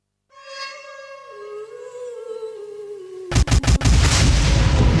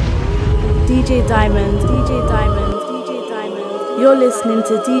DJ Diamond, DJ Diamond, DJ Diamond. You're listening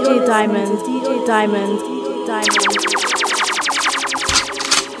to DJ Diamond, DJ Diamond, DJ Diamond.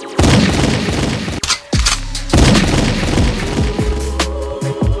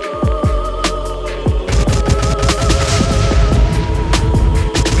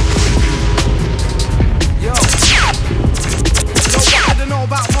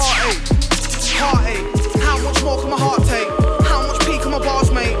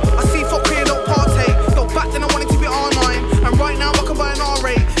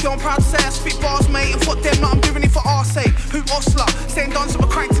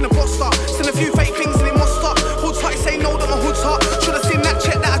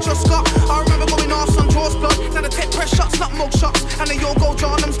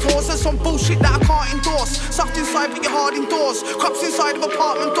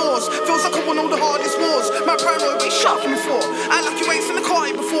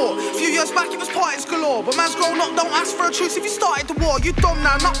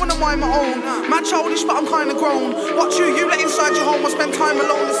 Childish, but I'm kinda grown. Watch you let inside your home or spend time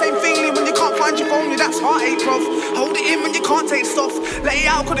alone. The same feeling when you can't find your phone. Yeah, that's heartache, bruv. Hold it in when you can't take stuff. Let it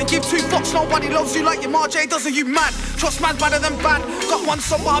out, couldn't give two fucks. Nobody loves you like your Marjay does. Are you mad? Trust man's better than bad. Got one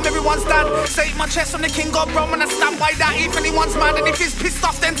son, but I'm everyone's dad. Say it my chest, I'm the king of Rome, and I stand by that. If anyone's mad, and if he's pissed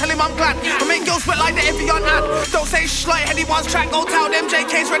off, then tell him I'm glad. I make girls wet like the Evian ad. Don't say shh like anyone's track. Go tell them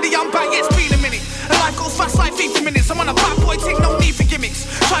JK's ready, I'm back. Yeah, it's been a minute. And life goes fast like FIFA minutes. I'm on a bad boy thing, no need for gimmicks.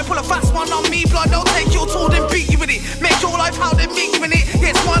 Try pull a fast one on me, blood. Don't take your tool, then beat you with it. Make your life how they meet you in it.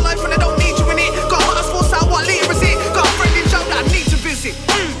 Yeah, it's my life and I don't need you in it. Got a sports out, what leader is it? Got a friend in jail that I need to visit.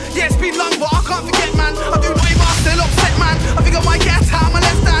 Yeah, it's been long, but I can't forget, man. I do not even still upset, man. I think I might get a time, my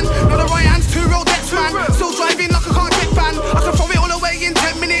left hand. No, the right hand's two road debts, man. Still driving like I can't get banned. I can throw it all away in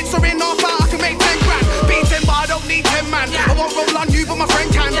 10 minutes or in half hour. I can make 10 grand. Beat 10, but I don't need 10, man. I won't roll on you, but my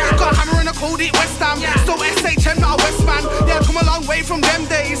friend can. Got a hammer and I called it West Ham. Still SHM, not a West man. Yeah, I've come a long way from them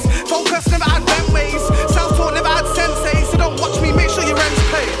days. Focus never had them ways. Self-taught never had sensei. So don't watch me, make sure your ends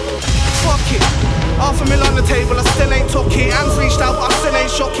pay. Fuck it. $500,000 on the table, I still ain't took it. Hands reached out, but I still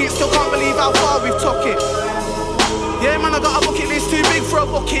ain't shook it. Still can't believe how far we've took it. Yeah, man, I got a bucket list too big for a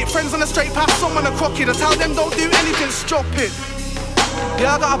bucket. Friends on the straight path, some on a crooked. I tell them don't do anything, stop it.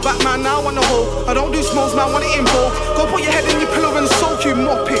 Yeah, I got a Batman now on the hole. I don't do smokes, man, want it in bulk. Go put your head in your pillow and soak, you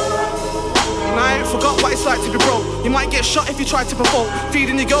mop it. And I ain't forgot what it's like to be broke. You might get shot if you try to provoke.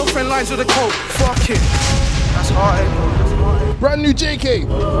 Feeding your girlfriend lines with a coke. Fuck it. That's heartache. Brand new JK.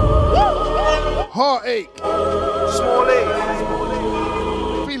 Heartache. Small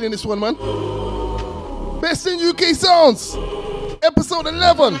A. Feeling this one, man. Best in UK Sounds. Episode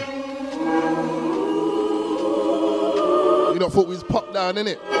 11. You don't thought we was popped down,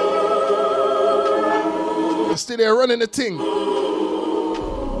 innit? We're still there running the thing.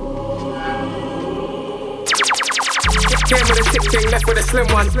 Came with a tick thing, left with a slim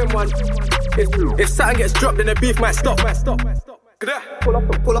one. If something gets dropped, then the beef might stop.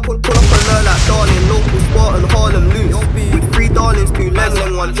 Pull up and learn like darling, local spot and Harlem loose. With 3 darlings, 2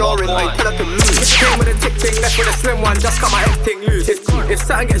 leng, 1 jarring, I tell her to move. Came with a tick thing, left with a slim one, just cut my X thing loose. If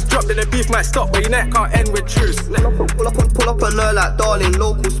something gets dropped, then the beef might stop, but your neck can't end with truce. Pull up and learn like darling,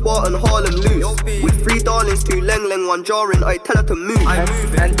 local spot and Harlem loose. With 3 darlings, 2 leng, 1 jarring, I tell her to move.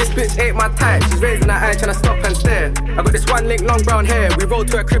 And this bitch ain't my type, she's raising her eye trying to stop and stare. I got this one link, long brown hair, we roll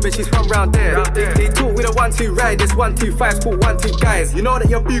to her crib and she's from round there. They talk with a 1-2 ride, this 1-2-5 called 1-2 guys. You know that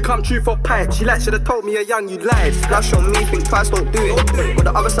your boo come true for pipe. She like should've told me a young you lied. Splash on me, think twice, don't do it. But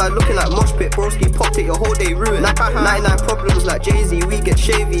the other side looking like mosh pit. Broski popped it, your whole day ruined. 99 problems like Jay-Z, we get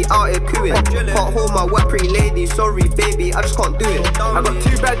shavy, out here cooing. Can't hold my wet pretty lady, sorry baby, I just can't do it. I got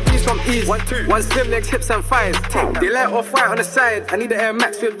 2 bad D's from East, 1 slim legs, hips and thighs. They let off white on the side, I need the Air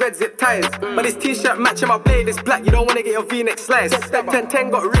Max with red zip ties. But this t-shirt matching my blade is black, you don't wanna get your V-neck sliced.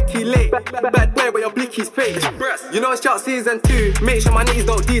 10-10 got Ricky late, bad boy but your blicky's fake. You know it's shot season 2, make sure my knees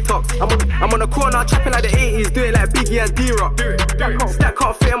don't detox. I'm on the corner trapping like the 80s, do it like Biggie and D-Rock. Stack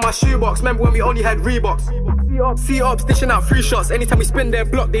can't fit in my shoebox, remember when we only had Reeboks. C-Ops dishing out free shots, anytime we spin their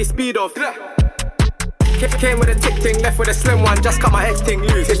block they speed off. Came with a tick thing, left with a slim one, just cut my X thing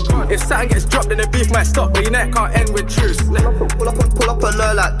loose. If something gets dropped, then the beef might stop, but your neck can't end with truce. Pull up and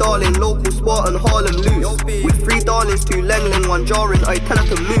learn like darling, local spot and Harlem loose. With 3 darlings, 2 leng, 1 jarring, I tell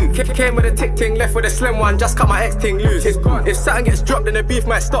her to move. Came with a tick thing, left with a slim one, just cut my X thing loose. If something gets dropped, then the beef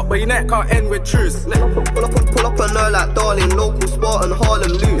might stop, but your neck can't end with truce. Pull up and learn like darling, local spot and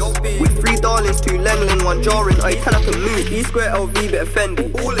Harlem loose. With 3 darlings, 2 leng, 1 jarring, I tell her to move. E-square LV bit of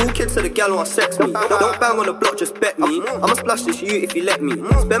Fendi. All kids to the gal want sex me. Don't gang on the block just bet me. I'ma splash this you if you let me.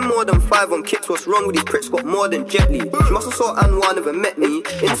 Spend more than 5 on kicks, what's wrong with these pricks? Got more than Jet Li. She must have saw Anwar, never met me.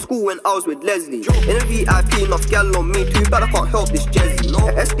 In school when I was with Leslie. In a VIP, enough gal on me. Too bad I can't help this Jezzy.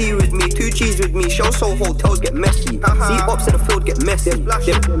 SD with me, 2 G's with me. Show so hotels get messy. See ops in the field get messy.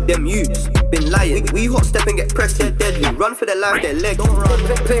 Them youths been lying. We hot step and get pressed, they're deadly. Run for their life, their legs.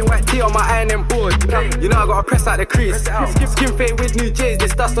 Plain white tee on my ironing board. You know I gotta press out the crease. Skin fade with new J's.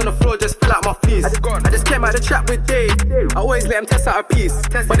 This dust on the floor just fill out my fleece. I just came out the trap with Dave. I always let him test out a piece.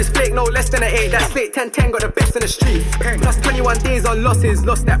 But it's fake, no less than an 8. That's fake, 10-10 got the best in the street. Plus 21 days on losses.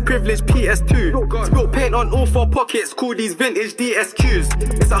 Lost that privilege PS2. Spilt paint on all 4 pockets. Call these vintage DSQs.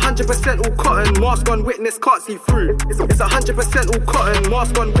 It's 100% all cotton. Mask on, witness, can't see through. It's 100% all cotton.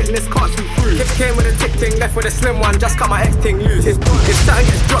 Mask on, witness, can't see through. Came with a tick thing, left with a slim one. Just cut my X thing loose. If something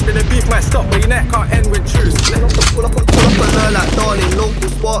gets dropped, then the beef might stop. But your neck can't end with truce. Pull up on her like darling. Local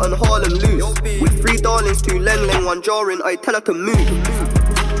spot and Harlem loose. With 3 darlings, 2 leng, 1 jarring. I tell her to move.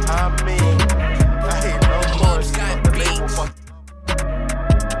 I mean, I hate no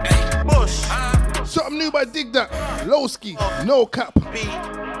Bush. Something new by Dig That. Lowski, no cap.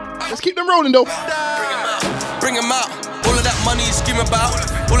 Let's keep them rolling though. Bring him out. All of that money you scream about.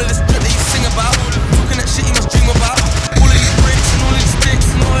 All of this drip that you sing about. Talking that shit you must dream about. All of these bricks and all of these sticks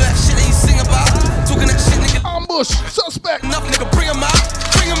and all of that shit that you sing about. Talking that shit, nigga. Ambush, suspect. Enough, nigga. Bring him out.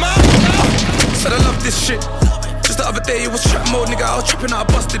 Bring him out. Said I love this shit. Just the other day it was trap mode, nigga. I was tripping out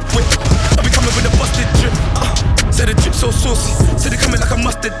a busted whip. I be coming with a busted drip. Said the drip so saucy. Said it coming like a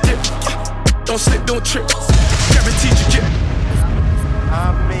mustard dip. Don't slip, don't trip. Guaranteed you get.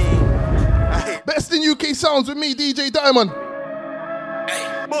 I mean, I hate Best in UK sounds with me, DJ Diamond.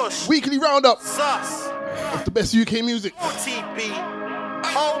 Bush. Weekly roundup Sus. of the best UK music. OTB.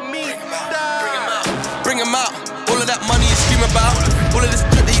 Hold me Bring him out. All of that money you scream about. All of this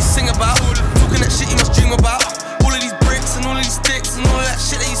drip that you sing about. Talking that shit you must dream about. All of these bricks and all of these sticks and all of that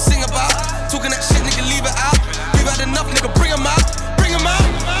shit that you sing about. Talking that shit, nigga, leave it out. We've had enough, nigga, bring him out. Bring him out.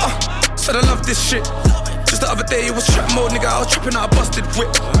 Said I love this shit. Just the other day it was trap mode, nigga. I was tripping out a busted whip.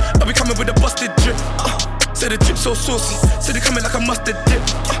 I be coming with a busted drip. Said the drip so saucy. Said it coming like a mustard dip.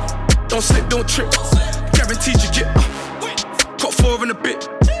 Don't slip, don't trip. Guaranteed you get. Got 4 in a bit.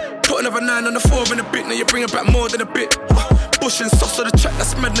 Put another 9 on the 4 in a bit. Now you're bringing back more than a bit. Bush and sauce on the track,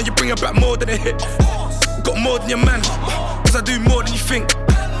 that's mad. Now you're bringing back more than a hit. Got more than your man. Cause I do more than you think.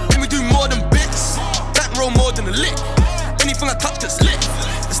 Let me do more than bits. Back roll more than a lick. Anything I touch gets lit.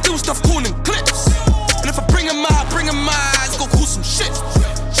 There's still stuff calling clips. And if I bring 'em out, it's gonna cause some shit.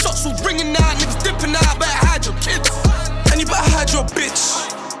 Shots will ringing out, niggas dipping out. Better hide your kids. And you better hide your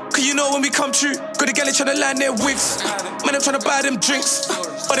bitch. Cause you know when we come true, got the galley tryna land their wigs. Man, I'm tryna buy them drinks.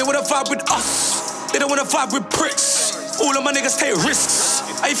 But they wanna vibe with us. They don't wanna vibe with bricks. All of my niggas take risks.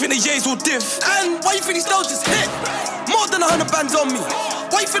 How you think the Ye's will diff? And why you think these stones just hit? More than 100 bands on me.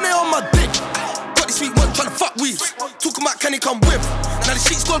 Why you think they on my dick? Got this sweet one tryna fuck weed. Talking about can he come whip? Now the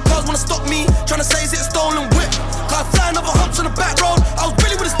street squad cars wanna stop me. Tryna say is it a stolen whip? Cause I flying over humps on the back road. I was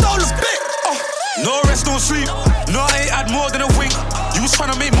really with a stolen bit. No rest, no sleep. No, I ain't had more than a wink. You was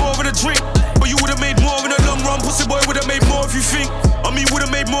tryna make more of a drink, but you would've made more in the long run. Pussy boy would've made more if you think. I mean, would've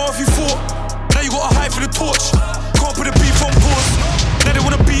made more if you thought. Now you gotta hide for the torch. Can't put the beef on pause. Now they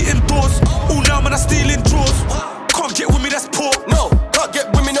wanna be indoors. All now, man, I stealing drawers. Can't get with me, that's poor. No, can't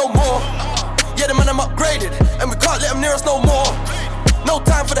get with me no more. Yeah, the man, I'm upgraded, and we can't let them near us no more. No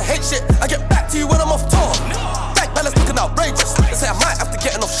time for the hate shit. I get back to you when I'm off tour. Bank balance looking outrageous. They say I might have to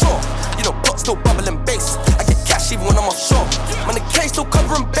get an offshore. You know, pot still bubbling bass. I get cash even when I'm offshore. Man, the cage still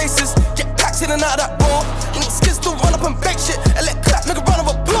covering bases. Get packs in and out of that ball. And the skins still run up and bake shit. And let clap make a round of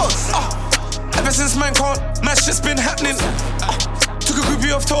applause. Ever since man can't, man shit's been happening. Took a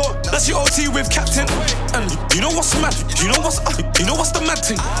groupie off tour, that's your OT with captain. And you know what's mad? You know what's the mad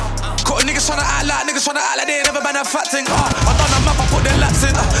thing? Got a niggas tryna act like they ain't never been a fat thing. I done a map, I put their laps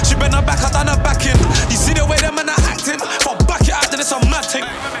in. She bent her back, I done her back in. You see the way them man are acting? If I back it out, then it's a mad thing.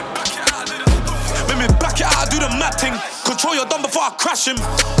 Let me back it out, do the mad thing. Control your dumb before I crash him.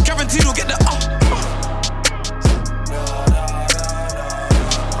 Guaranteed we'll get the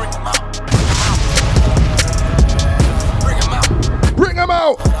Bring him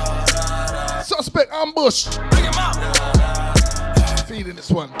out. Suspect ambush. Bring him out. Feeling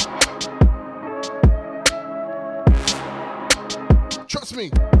this one. Trust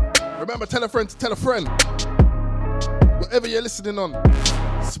me. Remember, tell a friend to tell a friend. Whatever you're listening on,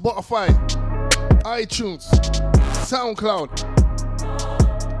 Spotify, iTunes, SoundCloud,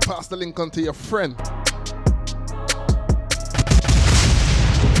 pass the link on to your friend.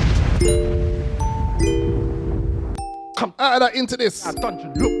 Come out of that into this.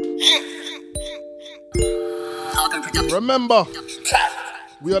 Remember,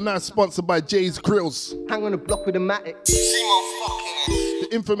 we are now sponsored by Jay's Grills. Hang on the block with a matic. The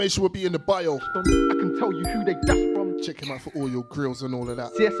information will be in the bio. I can tell you who they dash from. Check him out for all your grills and all of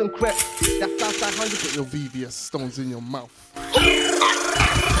that. CS and Crep, that's Southside 100. Put your VVS stones in your mouth.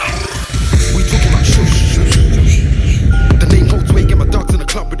 We talking about shush. The name holds weight, get my dogs in the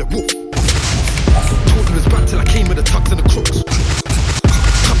club with the wolf. Told you was back till I came with the tugs and the crooks.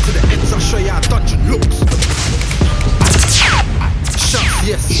 Come to the ends, I'll show you how dungeon looks. Shots,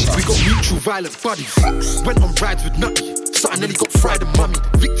 yes, we got mutual violent buddies. Went on rides with Nutty. Something nearly got fried and mummy.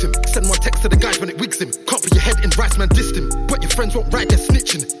 Victim, send one text to the guys when it wigs him. Can't put your head in rice, man, dissed him. But your friends won't ride, they're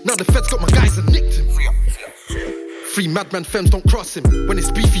snitching. Now the feds got my guys and nicked him. Free madman femmes don't cross him. When it's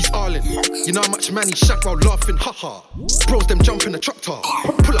beef, he's arling. You know how much man he shack while laughing, haha. Bros them jump in the truck tar.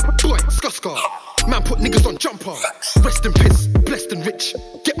 Pull up, boy, scar. Man put niggas on jumper. Rest in piss, blessed and rich.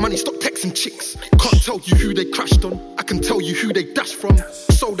 Get money, stop texting chicks. Can't tell you who they crashed on. I can tell you who they dashed from.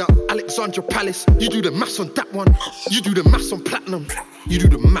 Sold out Alexandra Palace. You do the maths on that one. You do the maths on platinum. You do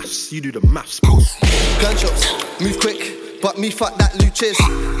the maths. Gunshots, move quick. But me, fuck that Luches.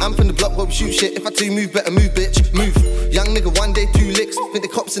 I'm from the block where we shoot shit. If I tell you move, better move, bitch. Move. Young nigga, one day, 2 licks. Think the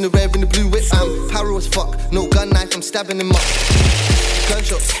cops in the red in the blue whip. I'm paro as fuck. No gun knife, I'm stabbing him up.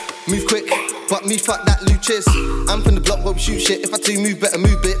 Gunshots, move quick. But me, fuck that Luches. I'm from the block where we shoot shit. If I tell you move, better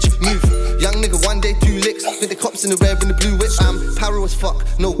move, bitch. Move. Young nigga, one day, 2 licks. Think the cops in the red in the blue whip. I'm paro as fuck.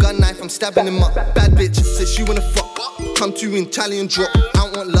 No gun knife, I'm stabbing him up. Bad bitch, says she wanna fuck. Come to in Tally and drop. I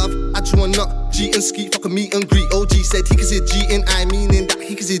don't want love, I just want knock. G and ski, fuck a meet and greet. OG said he can say G and I, meaning that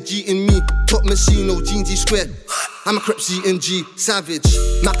he can say G in me. Top machine, no G squared. I'm a Crep G and G, savage.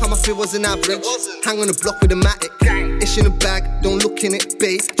 Map how my fit wasn't average. Hang on the block with a matic. Ish in a bag, don't look in it,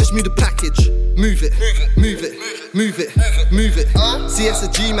 babe. Just move the package. Move it. CS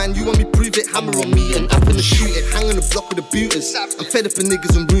a G, man, you want me prove it. Hammer on me and I'm finna shoot it. Hang on the block with the booters. I'm fed up of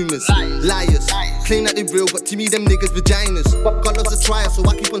niggas and rumors. Liars, claim that they real, but to me them niggas vaginas. God loves a trier, so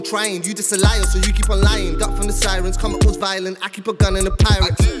I keep on trying. You just a liar, so you keep on lying. Duck from the sirens, come up was violent. I keep a gun and a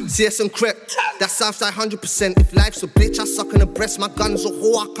pirate. CS and Crep, that's Southside 100%. If life's a bitch, I suck on the breast. My gun's a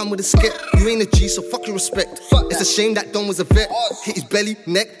whore, I come with a skip. You ain't a G, so fuck your respect. It's a shame that Don was a vet. Hit his belly,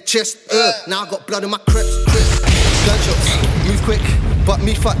 neck, chest, now I got blood in my creps. Gunshots, move quick. But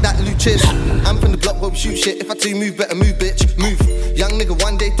me, fuck that Luches. I'm from the block where we shoot shit. If I tell you move, better move, bitch. Move. Young nigga,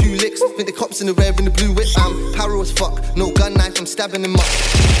 one day, 2 licks. Think the cops in the red in the blue whip. I'm paro as fuck. No gun knife, I'm stabbing him up.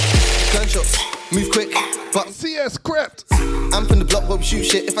 Gunshots, move quick. But CS Crept. I'm from the block where we shoot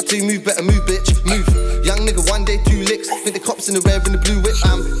shit. If I tell you move, better move, bitch. Move. Young nigga, one day, 2 licks. Think the cops in the red in the blue whip.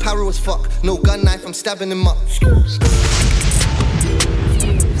 I'm paro as fuck. No gun knife, I'm stabbing him up.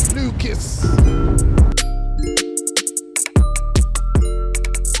 Lucas.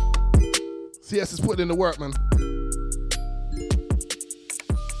 CS is putting in the work, man.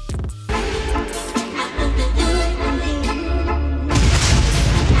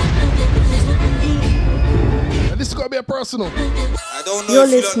 And this has got to be a personal. I don't know You're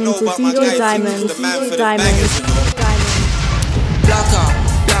if you listening don't know, to but my DJ guy Diamond, Tim's the man DJ for the Diamond, bangers, you know.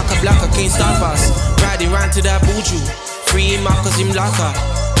 Blacker, can't stop us. Riding round to that buju. Free him up cause him locker.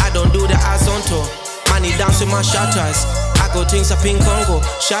 I don't do the ass on tour. Money dance with my shatters. I go things up in Congo.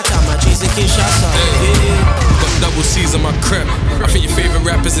 Shatter my G's in Kinshasa. Got double C's on my crap. I think your favorite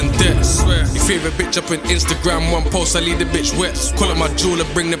rapper's in debt. Your favorite bitch up on Instagram, one post, I leave the bitch wet. Call up my jeweler,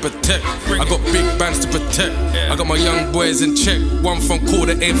 bring the protect. I got big bands to protect. I got my young boys in check. One phone call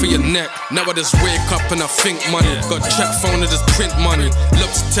that aim for your neck. Now I just wake up and I think money. Got track phone and just print money.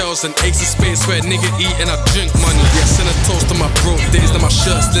 Looks, tails and ace of spades where a nigga eat and I drink money. Yeah, send a toast to my broke days. Now my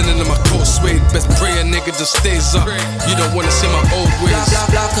shirt's linen and my coat suede. Best pray a nigga just stays up. You don't wanna see my old ways.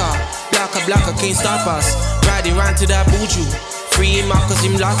 Blacker, can't stop us. Riding round to that buju. Free him up cause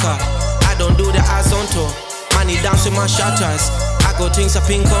him locker. I don't do the ass on tour. Money dance with my shatters. I go things up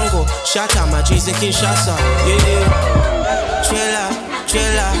in Congo. Shatter my G's in Kinshasa.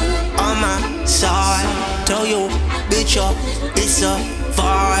 Trailer, on my side. Tell you, bitch up, it's a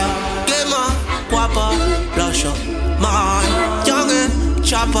vibe. Get my guapa, blush up, my youngin'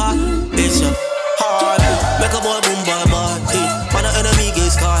 chopper, it's a hard. Make a boy boom boy, man the enemy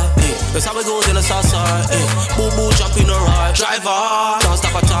gets sky. That's how it goes in the south side. Boo boo jump in the ride. Driver, don't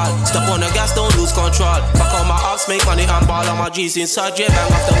stop at all. Step on the gas, don't lose control. Back on my ops, make money and ball on my G's inside. Yeah,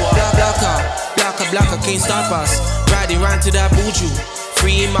 bang off the wall. Blacker, can't stop us. Riding round to that buju.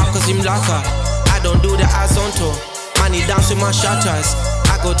 Free him up cause him locker. I don't do the ass on tour. Money dance with my shatters.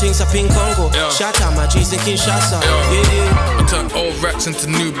 I go things up in Congo. Shout out my G's in Kinshasa. I turned old racks into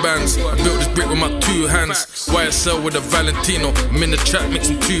new bands. I built this brick with my 2 hands. YSL with a Valentino. I'm in the trap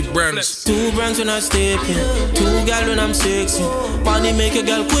mixing 2 brands. 2 brands when I step in, 2 gal when I'm sexy. Money make a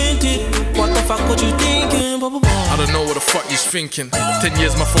gal quinted. What the fuck what you thinking? I don't know what the fuck he's thinking. 10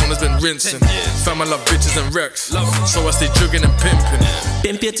 years my phone has been rinsing. Fam, I love bitches and wrecks, so I stay jugging and pimping.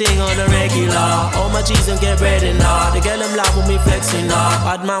 Pimp your thing on the regular. All my G's don't get ready now. The girl them love with me flexing now.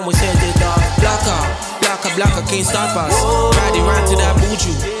 Bad man we set it up. Blacker, can't stop us. Riding round to that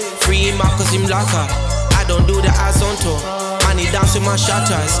buju. Free him up cause him locker. I don't do the ass on tour. Money dance with my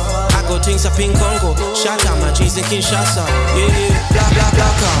shatters. I go things up in Congo. Shout out my G's in Kinshasa.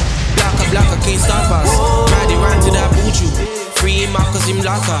 Blacker, can't stop us. Riding round to that buju. Free him up cause him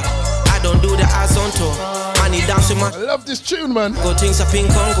locker. I don't do the ass on tour. Money dance with my. I love this tune, man. Go things up in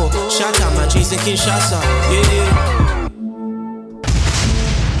Congo. Shout out my G's in Kinshasa.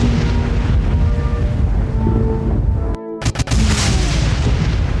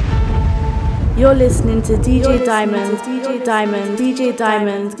 You're listening to DJ Diamond, DJ Diamond, DJ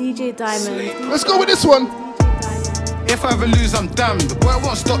Diamond, DJ Diamond. Let's go with this one. If I ever lose, I'm damned. Boy, I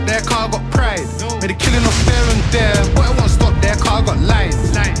won't stop there, car I got pride. Made a killing off there and there. Boy, I won't stop there, car I got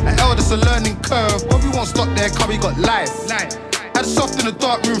lines. At L, that's a learning curve. Boy, we won't stop there, car we got life. Had soft in the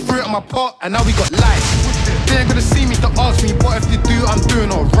dark room, threw it on my pot, and now we got light. They ain't gonna see me to ask me, but if they do, I'm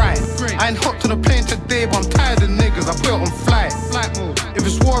doing alright. I ain't hopped on a plane today, but I'm tired of niggas, I put it on flight mode. If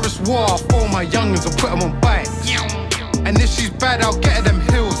it's war, I follow my youngins, I put them on bike. And if she's bad, I'll get her them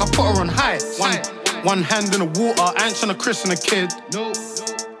hills, I put her on heights. One hand in the water, I ain't tryna christen a kid.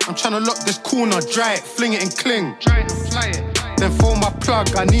 I'm tryna lock this corner, dry it, fling it and cling. Then for my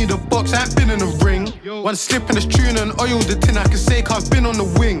plug, I need a box, I ain't been in the ring. One slip in this tune and oil the tin, I can say I've been on the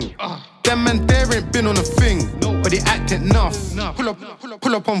wing. Them men there ain't been on a thing, but they act enough.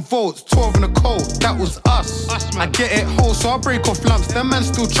 Pull up on votes, 12 in the cold, that was us. I get it whole, so I break off lumps, them man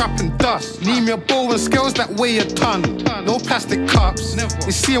still trapping dust. Need me a bowl and scales that weigh a ton, no plastic cups.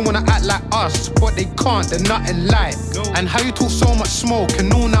 They see them when I act like us, but they can't, they're nothing live. And how you talk so much smoke, and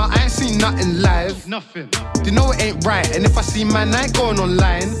no now I ain't seen nothing live. They know it ain't right, and if I see man, I ain't going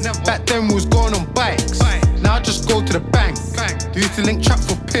online. Back then we was going on bikes, now I just go to the bank. They used to link trap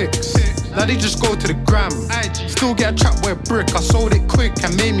for pics, now they just go to the gram. Still get a trap with a brick, I sold it quick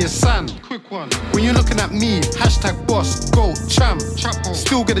and made me a sand. When you're looking at me, hashtag boss, gold, champ.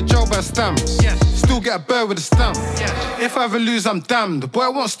 Still get a job by stamps, still get a bird with a stamp. If I ever lose, I'm damned. Boy, I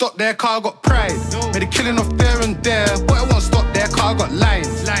won't stop there, car I got pride. Made a killing off there and there. Boy, I won't stop there, car I got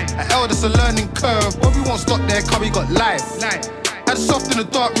lines. At L, that's a learning curve. Boy, we won't stop there, car we got life. Had soft in the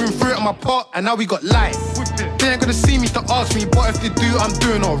dark room, threw it on my pot, and now we got light. They ain't gonna see me to ask me, but if they do, I'm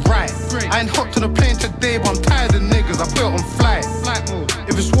doing alright. I ain't hopped on a plane today, but I'm tired of niggas, I put it on flight mode.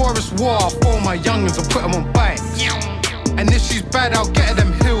 If it's war, I follow my youngins, I put them on bike. And if she's bad, I'll get her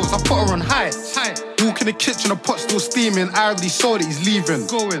them hills, I put her on heights. Walk in the kitchen, the pot still steaming, I already saw that he's leaving.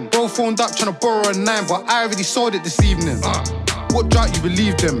 Bro phoned up trying to borrow a 9, but I already sold it this evening. What drought you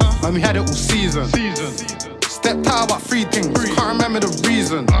believed him? Man, we had it all season. Stepped out about 3 things, can't remember the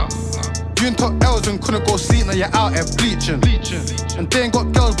reason. You ain't top L's and couldn't go sleep, now you're out here bleaching. And they ain't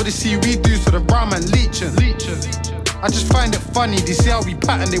got girls, but they see we do, so the brown man leeching. I just find it funny, they see how we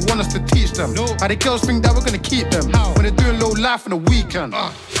pattern, they want us to teach them. How the girls think that we're gonna keep them when they're doing low life on the weekend.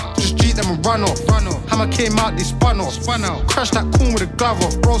 Just cheat them and run off. Hammer came out, they spun off. Crushed that corn with a glove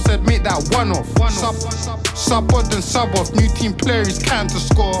off. Bro said make that one off. Sub on then sub off. New team player, he's counting to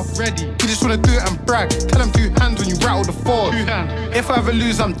score. Ready. You just wanna do it and brag. Tell him 2 hands when you rattle the 4. If I ever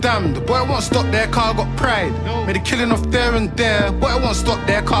lose, I'm damned. Boy, I won't stop there, car I got pride. Made a killing off there and there. Boy, I won't stop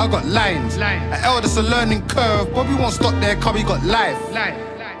there, car I got lines. At L, that's a learning curve. Boy, we won't stop there, car we got life.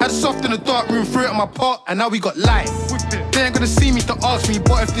 Had soft in the dark room, threw it on my pot, and now we got light. They ain't gonna see me to ask me,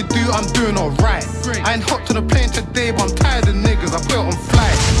 but if they do, I'm doing alright. I ain't hopped on a plane today, but I'm tired of niggas, I put it on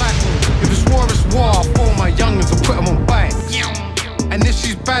flight. If it's war, I follow my youngins, I put them on bike. And if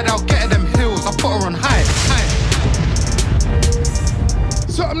she's bad, I'll get her them hills, I put her on height.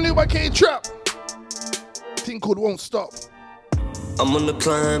 Something new by K-Trap. Thing called Won't Stop. I'm on the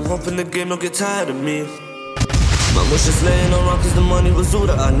climb, hoping the game don't get tired of me. Man was just laying around cause the money was all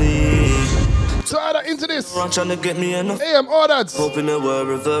that I need. So add that into this. I'm trying to get me enough. AM orders. Hoping there were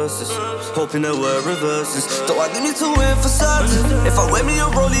reverses. Hoping there were reverses. Though I didn't need to win for certain. If I wear me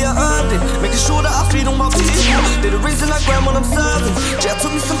a rollie, I earned it. Making sure that I feed on my people. They're the reason I grind when I'm serving. Jay, I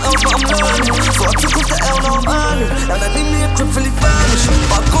took me some L's, but I'm learning. So I took off the L, now I'm earning. And I need me a crib fully furnished.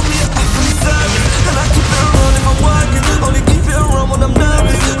 But I got me a app fully service. And I keep it around if I'm working. Only keep it around when I'm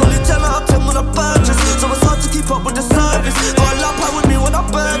nervous. Only 10 out of 10 when I purchase. So it's hard to keep up with the service. But I love how with me when I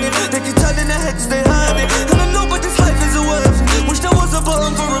burn.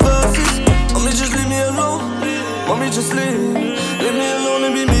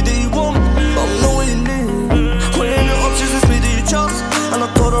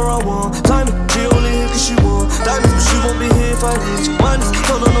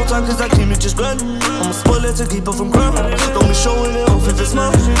 around cause I keep it just grand. I'ma spoil it to keep her from crying. Don't be showing it off if it's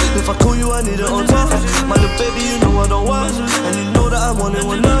mine. If I call you, I need it on time. My little baby, you know I don't want. And you know that I want it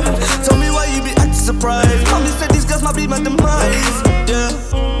one night. Tell me why you be acting surprised. Mommy said these guys might be my demise. Yeah,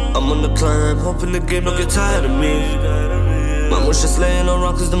 I'm on the climb, hoping the game don't get tired of me. Mom was just laying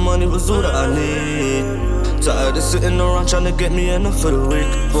around cause the money was all that I need. Tired of sitting around trying to get me enough for the week.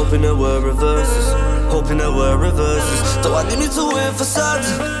 Hoping there were reverses, hoping there were reverses. So I need to win for certain.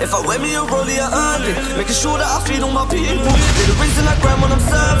 If I wear me a rollie, I earned it. Making sure that I feed on my people. They're the reason I grind when I'm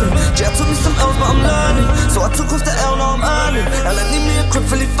serving. Yeah, I took me some L's but I'm learning. So I took off the L, now I'm earning. And I need me a crib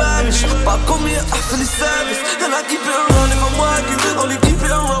fully furnished, but I got me a fully service. And I keep it around if I'm working. Only keep it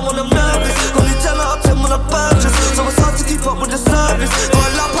around when I'm nervous. Only 10 out of 10 when I purchase. So it's hard to keep up with the service. Got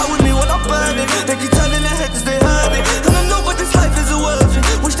a lap out with me when I burn it. They keep turning their head cause they heard it. And I know but this life isn't worth it.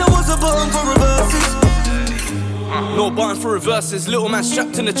 Wish there was a button for reverses. No button for reverses. Little man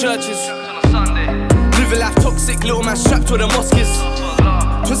strapped in the churches. Living life toxic. Little man strapped where the mosque is.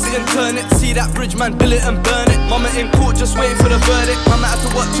 Twist it and turn it. See that bridge man, bill it and burn it. Mama in court just waiting for the verdict. Mama had to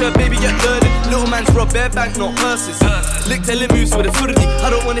watch her baby get murdered. Little man's robbed bare bank, not purses. Licked her moves with a furdy. I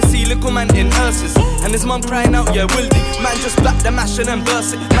don't wanna see little man in hearses. And his mum crying out, yeah, Wildy. Man just black the mash and then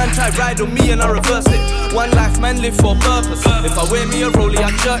burst it. Man tried ride on me and I reversed it. One life, man live for a purpose. If I wear me a rollie,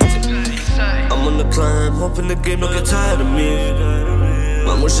 I jerked it. I'm on the climb, hoping the game don't get tired of me.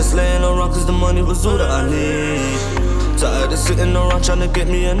 Mom was just laying around cause the money was all that I need. Tired of sitting around trying to get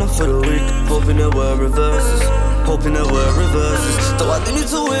me enough for the week. Hoping there were reverses, hoping there were reverses. So I need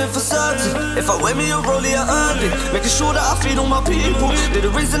to win for certain. If I wear me a rollie, I earned it. Making sure that I feed on my people. They're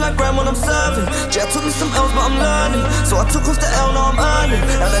the reason I grind when I'm serving. Yeah, I took me some L's but I'm learning. So I took off the L, now I'm earning.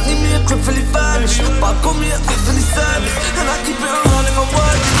 And I need me a crib fully furnished, but I got me a fully service. And I keep it around if I'm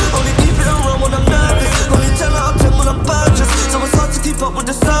working. Only keep it around when I'm nervous. Only 10 out of 10 when I'm purchased. So it's hard to keep up with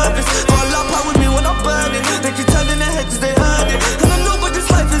the service. Got a lap out with me when I'm burning. They keep turning their head cause they heard it. And I know but this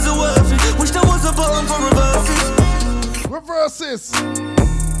life isn't worth it. Wish there was a button for reverses. Reverses.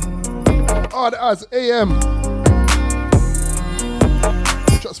 Hard as AM.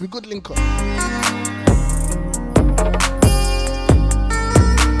 Trust me, good link up.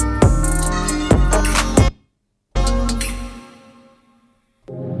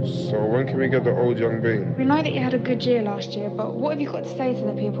 So when can we get the old young bean? We know that you had a good year last year, but what have you got to say to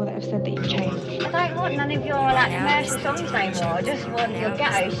the people that have said that you've changed? I don't want none of your like commercial songs anymore. I just want your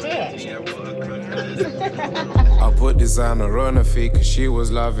ghetto shit. I put designer on her feet cause she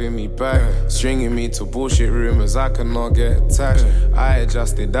was loving me back. Stringing me to bullshit rumors, I cannot get attached. I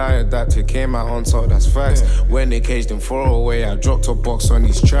adjusted, I adapted, came out on top, that's facts. When they caged him 4 away, I dropped a box on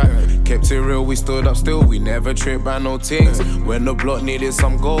his track. Kept it real, we stood up still, we never tripped by no things. When the block needed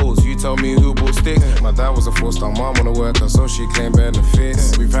some goals, you tell me who bought sticks. My dad was a 4-star mom on the worker, so she claimed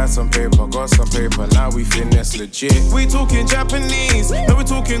benefits. We've had some paper, got some paper, now we finesse legit. We talking Japanese, now we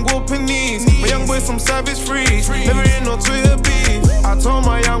talking Japanese. My young boy some savage free, never in no Twitter beef. I told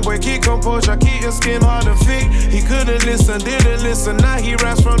my young boy keep composure, keep your skin hard and thick. He couldn't listen, didn't listen, now he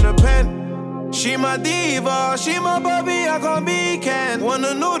raps from the pen. She my diva, she my Bobby, I can't be can.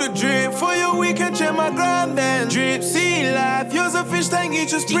 Wanna know the drip, for your weekend check my gram then. Drip, see life, use a fish tank, you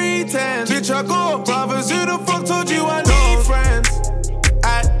just pretend. Bitch, I got brothers, who the fuck told you I need friends?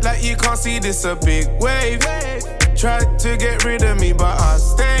 Act like you can't see this a big wave. Tried to get rid of me, but I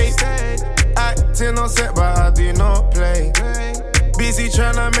stayed. Acting on set, but I do not play. Busy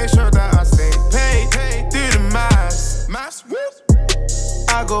trying to make sure that I stay paid. Do the maths,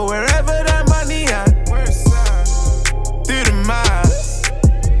 I go wherever that money at. Do the maths.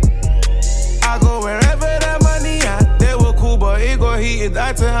 I go wherever that money at. They were cool, but it got heated.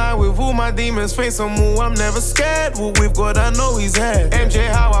 Eye to eye with all my demons. Face on move, I'm never scared. What we've got, I know he's had. MJ,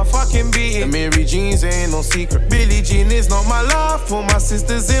 how I fucking beat it. Mary Jeans ain't no secret. Billie Jean is not my love. For my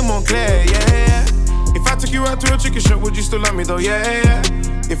sisters in Montclair, yeah. If I took you out to a chicken shop, would you still love me though, yeah.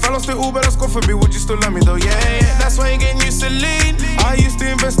 If I lost it all, better score for me, would you still love me though, yeah. That's why I ain't getting used to lean. I used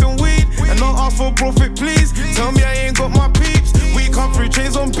to invest in weed and not ask for profit, please. Tell me I ain't got my peeps. We come through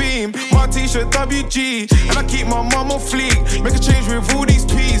chains on beam. My t-shirt WG, and I keep my mum on fleek. Make a change with all these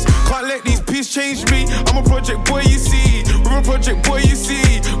P's. Can't let these P's change me. I'm a project boy, you see. We're a project boy, you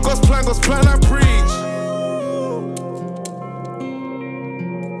see. God's plan, I preach.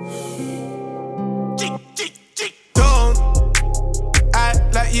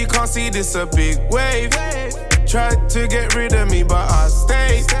 Like you can't see this a big wave. Tried to get rid of me, but I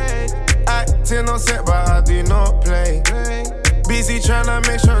stayed. Acting on set, but I do not play. Busy trying to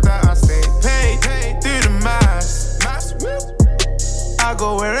make sure that I stay paid. Do the maths. I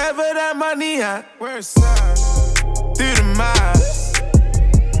go wherever that money at. Do the maths.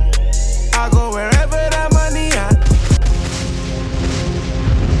 I go wherever that money at.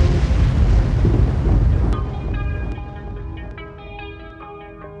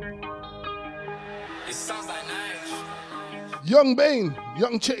 It sounds like night. Young Bane,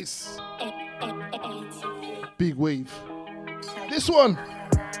 Young Chase. Big wave. This one.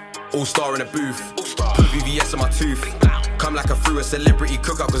 All star in a booth. Put VVS on my tooth. Come like I threw a celebrity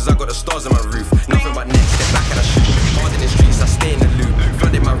cookout cause I got the stars on my roof. Nothing but next, step back and I shoot. Hard in the streets, I stay in the loop.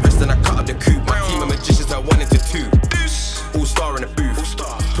 Flooded my wrist and I cut up the coupe. My team of magicians turn 1 into 2. All star in a booth.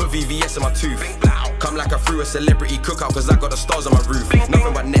 Put VVS on my tooth. Come like I threw a celebrity cookout cause I got the stars on my roof.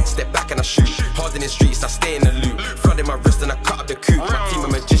 Nothing but next, step back and I shoot. Hard in the streets, I stay in the loop. Flooded my wrist and I cut up the coupe. My team of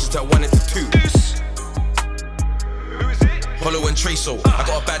magicians turn 1 into 2. Hollow and Traso. I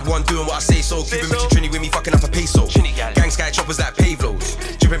got a bad one doing what I say so. Keeping Richie Trini with me fucking up a peso. Gang Sky choppers like Pavlos.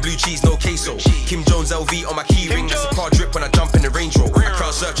 Dripping blue cheese, no queso. Kim Jones LV on my key ring. That's a car drip when I jump in the Range Rover. I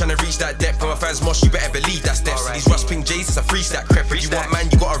crowd surf trying to reach that depth. For my fans mosh, you better believe that's steps. These Rust Pink J's, it's a free stack crep. If you want man,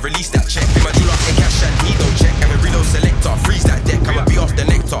 you gotta release that check. Be my jeweler and cash and he don't check. I'm a reload selector, freeze that deck. I'ma be off the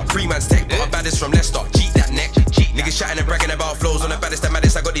nectar. Free man's tech, got a baddest from Leicester. Cheat that neck. Niggas chatting and bragging about flows. On the baddest and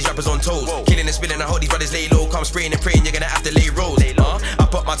maddest, I got these rappers on toes. Killing and spilling, I hope these brothers lay low. Come spraying and praying, you're gonna have to lay rolls. I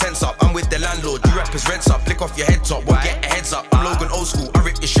put my tents up, I'm with the landlord. You rappers rents up, flick off your head top. Won't get a heads up, I'm Logan old school, I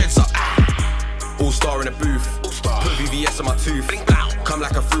rip your shreds up. All star in a booth, put VVS on my tooth. Come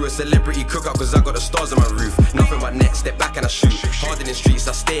like I threw a celebrity cookout cause I got the stars on my roof. Nothing but next, step back and I shoot. Hard in the streets,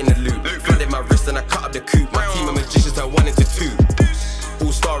 I stay in the loop. Flooded my wrist and I cut up the coupe. My team of magicians turn 1 into 2.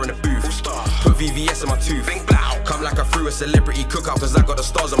 All star in a booth, put VVS on my tooth. Come like I threw a celebrity cookout cause I got the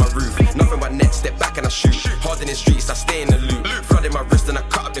stars on my roof. Nothing but next, step back and I shoot. Hard in the streets, I stay in the loop. Flooded my wrist and I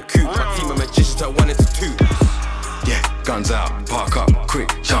cut up the coupe. My team of magicians turn 1 into 2. Yeah, guns out, park up, quick,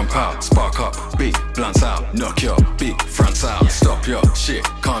 jump out, spark up, big blunts out, knock your big fronts out, stop your shit,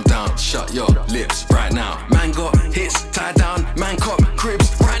 calm down, shut your lips right now. Man got hits, tied down, man cop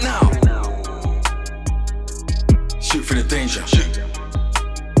cribs right now. Shoot for the danger, shoot.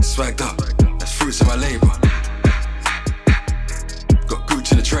 Swagged up, that's fruits of my labour. Got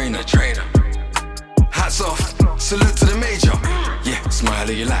Gucci the trainer. Hats off, salute to the major. Yeah, smile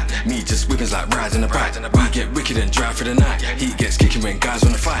how you like. Me just whippings like riding a bike. We get wicked and drive for the night. He gets kicking when guys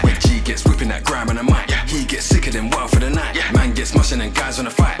wanna fight. When G gets whipping that grime on the mic. He gets sicker than wild for the night. Man gets mushing and guys wanna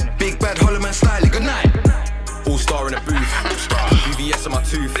fight. Big bad hollow man style, good night. All star in a booth, VVS on my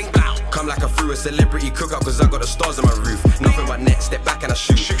tooth. Come like I threw a celebrity cookout cause I got the stars on my roof. Nothing but next, step back and I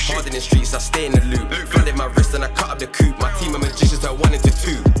shoot. Hard in the streets, I stay in the loop. Flooded my wrist and I cut up the coupe. My team of magicians turn 1 into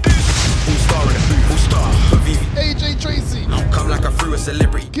 2. All star in a booth, all star. AJ Tracy. Come like I threw a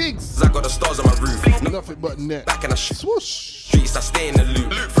celebrity gigs. I got the stars on my roof. Nothing but net. Back and I shoot. Swoosh. Streets, I stay in the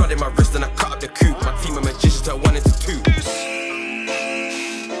loop. Flooded my wrist and I cut up the coupe. My team of magicians turn 1 into 2.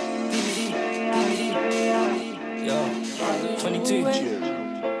 Yo, 22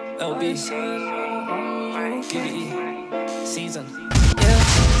 LB PBE season.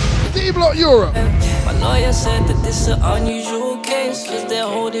 D-Block Europe. My lawyer said that this is an unusual case, cause they're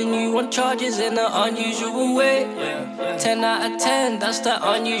holding you on charges in an unusual way. 10 out of 10, that's that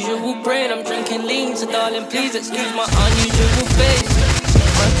unusual brain. I'm drinking lean, so darling, please excuse my unusual face.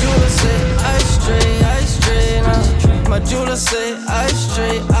 My jeweler say I straight now. My jeweler say I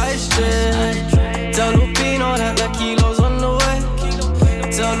straight. Tell Lupino that the kilos on the way.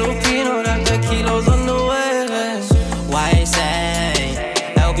 Tell Lupino that the kilos on the way. Why say,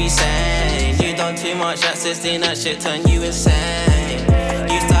 LB saying, you done too much at 16, that shit turn you insane.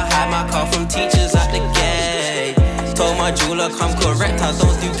 Used to hide my car from teachers at the gate. Told my jeweler come correct, I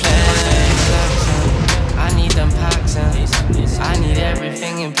don't do play. I need them packs and I need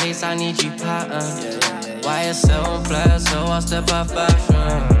everything in place, I need you pattern. YSL on flares, so I step out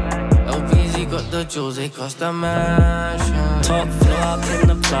fashion. LBZ got the jewels, they cost a mansion. Top floor up in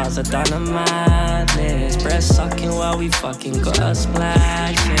the plaza, done a madness. Breast sucking while we fucking got a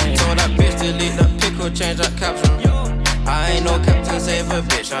splashing. Told that bitch delete the pic or change that caption. I ain't no captain, save a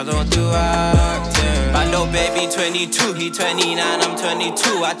bitch, I don't do acting. My little baby 22, he 29, I'm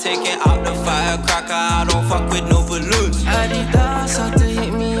 22. I take it out the firecracker, I don't fuck with no balloons. Adidas had to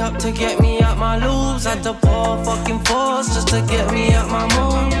hit me up to get me out my loops. Had to pour fucking force just to get me out my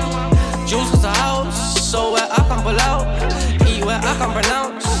mood. Juice was a house, so where I can pull out. Eat where I can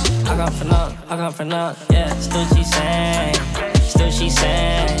pronounce. I can't pronounce, yeah. Still she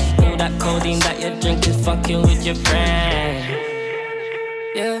saying, all that codeine that you drink is fucking with your brain.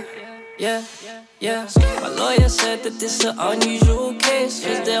 Yeah. My lawyer said that this is an unusual case,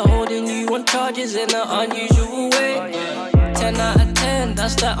 cause they're holding you on charges in an unusual way. 10 out of 10,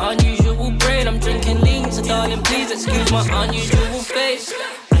 that's that unusual brain. I'm drinking lean, so darling, please excuse my unusual face.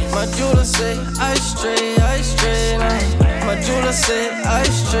 My jeweler say I straight now. My jeweler say I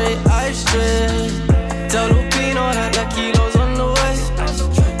straight. Tell Lupino that the kilos on the way.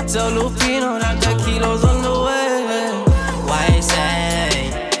 Tell Lupino that the kilos on the way. Why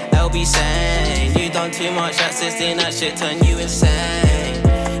say, LB saying, you done too much at 16, that shit turned you insane.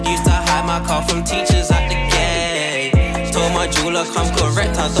 Used to hide my car from teachers at the gate. Told my jeweler come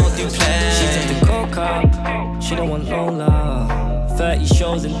correct, I don't do play. She took the coke up, she don't want no love. 30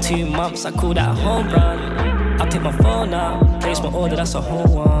 shows in 2 months, I call that a home run. I pick my phone up, place my order, that's a whole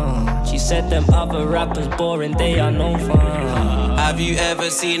one. She said them other rappers boring, they are no fun. Have you ever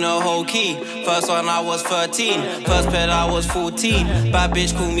seen a whole key? First one I was 13, first pet I was 14. Bad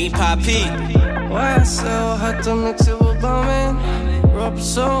bitch call me Papi. Why I so hard to mix it with bombing? Rob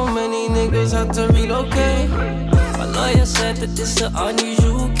so many niggas had to relocate. My lawyer said that this an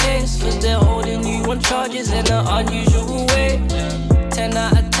unusual case, cause they're holding you on charges in an unusual way. 10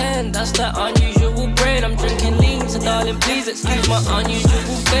 out of 10, that's the unusual brain. I'm drinking lean, so darling, please excuse my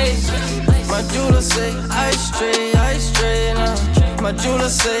unusual face. My jeweler say I straight now. My jeweler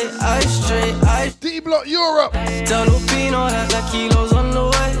say I straight. D-Block Europe. Tell Lupino that the kilos on the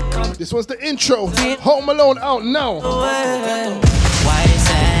way. This was the intro. Home Alone out now. Why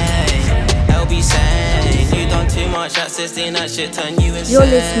say, LB saying, you done too much at 16, that shit turn you insane. You're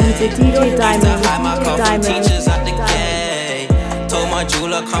listening to DJ Diamond. DJ Diamond. Teachers at the gate. Told my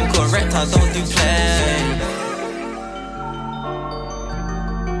jeweler come correct, I don't do play.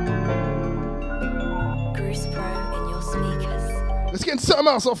 Let's get something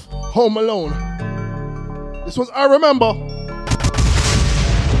else off Home Alone. This was I Remember.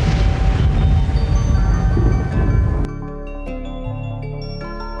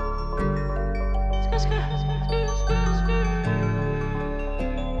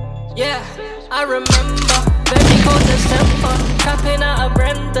 Yeah, I remember very cold December, trapping out of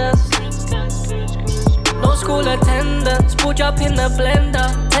Brenda's. No school attendance, pulled up in the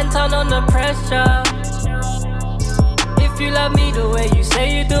blender, 10 ton on the pressure. If you love me the way you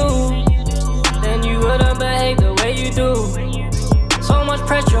say you do, then you wouldn't behave the way you do. So much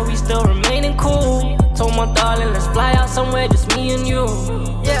pressure, we still remaining cool. Told my darling, let's fly out somewhere, just me and you.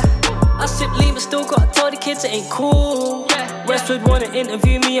 Yeah, I sip lean, but still gotta tell the kids it ain't cool. Westwood wanna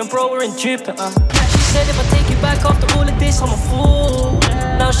interview me and bro, we're in Jupiter. She said if I take you back after all of this, I'm a fool.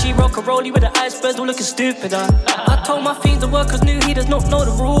 Now she rock a rollie with the icebergs all looking stupider. I told my fiends the workers knew he does not know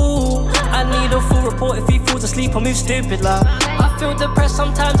the rule. I need a full report if he falls asleep, I move stupid like. I feel depressed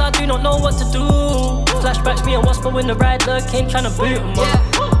sometimes, I do not know what to do. Flashbacks me and Wasper when the rider came trying to boot him up.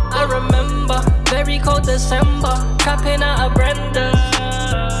 I remember, very cold December, trapping out of Brenda.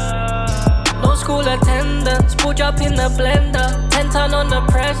 No school attendance, pulled up in the blender, 10 ton on the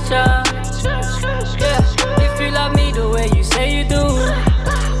pressure. Yeah, if you love me the way you say you do,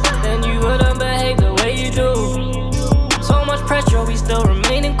 then you wouldn't behave the way you do. So much pressure, we still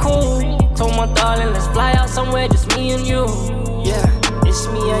remaining cool. Told my darling, let's fly out somewhere, just me and you. Yeah, it's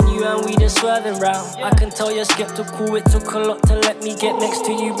me and you and we just swerving round. I can tell you're skeptical, it took a lot to let me get next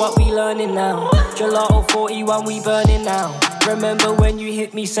to you, but we learning now. Gelato 41, we burning now. Remember when you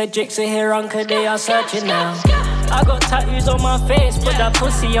hit me, said Jake's a here, Uncle, they are searching now. I got tattoos on my face, put that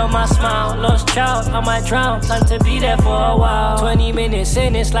pussy on my smile. Lost child, I might drown, plan to be there for a while. 20 minutes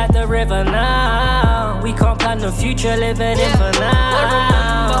in, it's like the river now. We can't plan the future, living in for now.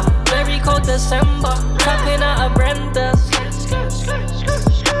 I remember, very cold December, trapping out of Brenda's.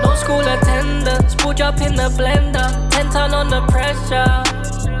 No school attendance, pulled up in the blender, 10 ton on the pressure.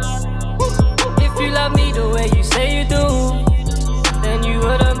 If you love me the way you say you do, then you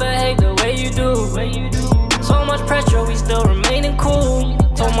wouldn't behave the way you do. So much pressure, we still remaining cool.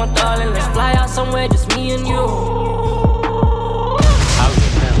 Told my darling, let's fly out somewhere, just me and you. I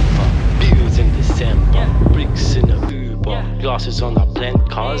remember bills in December, bricks in the Uber, glasses on the blend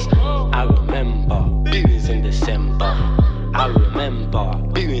cars. I remember bills in December. I remember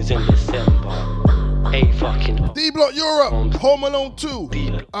bills in December. Hey, fucking D-Block Europe, Home Alone 2,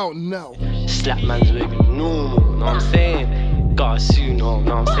 out now. Slap man's wig normal, know what I'm saying? Got a soon home,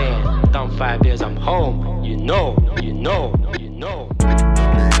 know what I'm saying? Done 5 years, I'm home. You know.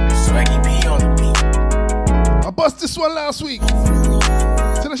 Swaggy B on the beat. I bust this one last week.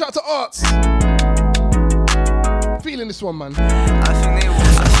 Send a shout to Arts. Feeling this one, man. I think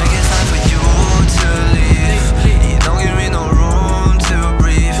it's time for you to leave. You don't give me no room to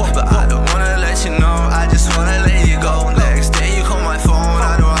breathe, but I don't wanna let you know. I just wanna let you go. Next day you call my phone,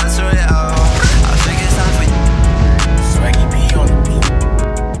 I don't answer it out. I think it's time for you. Swaggy B on the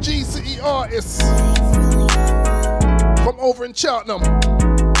beat. G-City artists from over in Cheltenham.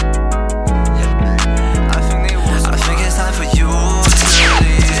 I think it's time for you to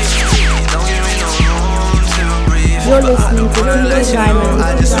leave. You're listening to DJ Diamond.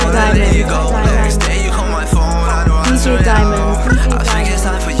 I just wanna let you go. Next day you call my phone, I don't answer it. I think it's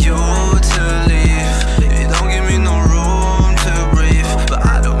time for you to leave. You don't give me no room to breathe, but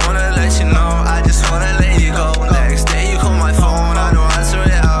I don't wanna let you know. I just wanna let you go. Next day you call my phone, I don't answer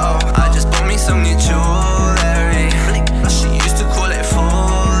it. I just bought me some new jewelry. She used to call it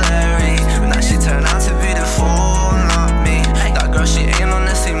foolery, but now she turned out to be the fool, not me. That girl, she ain't on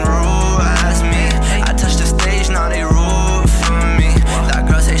the same route as me. I touched the stage, now they root for me. That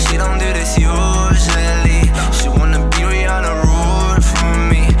girl say she don't do this usually. She wanna be Rihanna, root for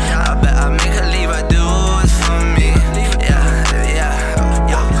me. I bet I make her leave, I do it for me. Yeah.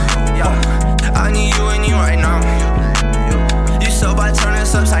 I need you and you right now. You so bad, turn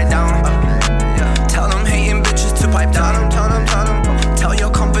this upside down. Tell them hating bitches to pipe down. Tell them. Tell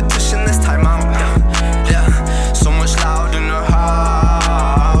your competition this time out. Yeah. So much loud in the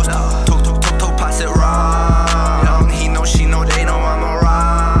house. Talk, pass it round. He know, she know, they know I'm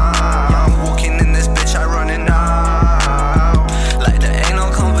around. Walking in this bitch, I running out. Like there ain't no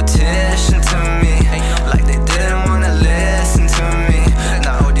competition to me. Like they didn't wanna listen to me.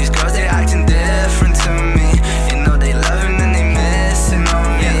 Now all these girls, they acting different to me. You know they loving and they missing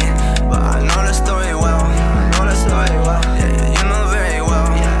on me. But I know the story well. Yeah, you know very well.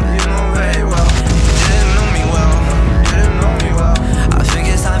 You know very well. You didn't know me well. I think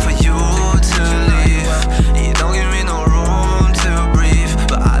it's time for you to leave. You don't give me no room to breathe,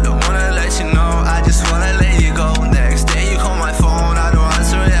 but I don't wanna let you know. I just wanna let you go. Next day you call my phone, I don't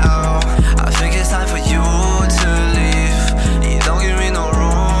answer it out. I think it's time for you to leave. You don't give me no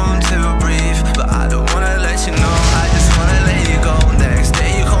room to breathe, but I don't wanna let you know. I just wanna let you go. Next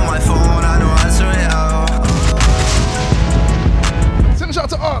day you call my phone, I don't answer it out. Send a shout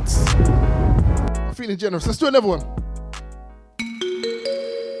to Arts. I'm feeling generous. Let's do another one.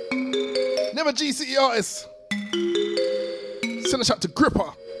 Never GCE artists. Send a shout to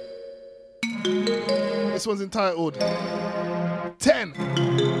Gripper. This one's entitled 10.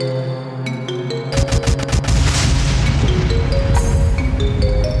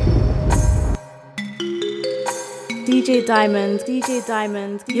 DJ Diamond.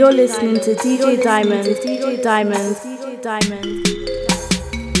 You're listening to DJ Diamond.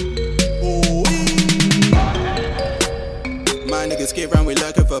 My niggas get round, we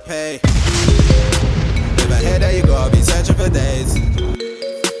looking for pay. If I hear that you go, I'll be searching for days.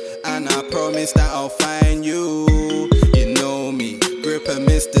 And I promise that I'll find you. You know me, Gripper,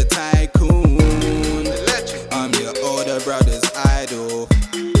 Mr. Tycoon. I'm your older brother's idol.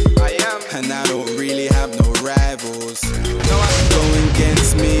 I am, and I don't really have no rivals. Going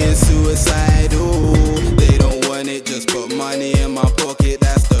against me is suicidal. They don't want it, just put money in my pocket,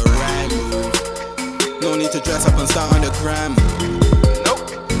 that's the right move. No need to dress up and start on the gram. Nope.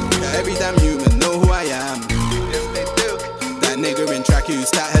 Every damn human know who I am. Yes, they do. That nigga in track, you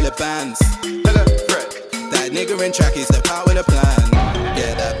start hella bands. Hella Fred. That nigga in track is the power of the plan.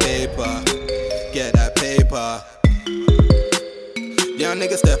 Get that paper. Young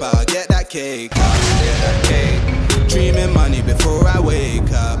nigga step out, get that cake. Dreaming money before I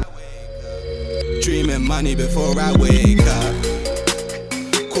wake up. Dreaming money before I wake up.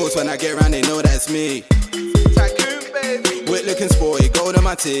 Course when I get round, they know that's me. Tycoon, baby. Wit looking sporty, gold on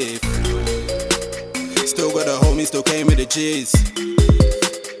my teeth. Still got a homie, still came with the G's.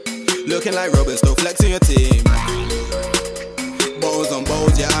 Looking like Robin, still flexing your team. Bows on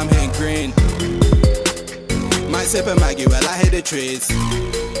bows, yeah, I'm hitting green. Might sip a Maggie while I hit the trees.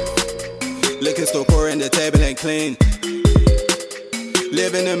 Liquor store pouring, the table ain't clean.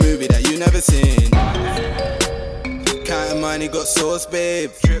 Living a movie that you never seen. Counting money, got sauce,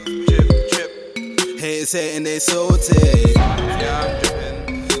 babe. Drip. Haters hating, they salty. Yeah, I'm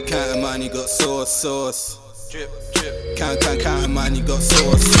dripping. Counting money, got sauce. Drip. Counting money, got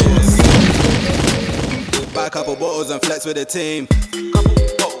sauce. Buy a couple bottles and flex with the team.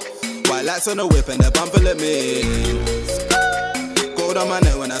 White lights on the whip and the bumper let me in. Gold on my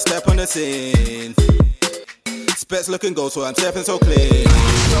neck when I step on the scene. Specs looking gold, so I'm stepping so clean.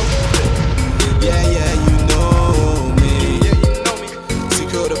 Yeah, you know me.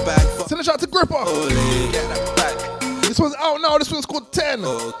 Secure the bag. Send a shout to Gripper. This one's out now. This one's called 10.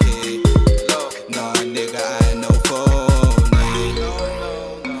 Okay. Nah, nigga, I ain't no phony.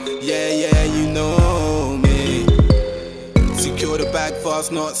 Yeah, you know me. Secure the bag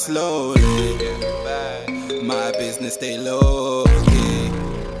fast, not slowly. My business stay low key.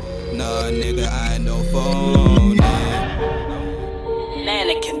 Nah, nigga, I ain't no phony.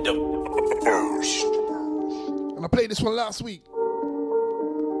 Mannequin the first. And I played this one last week.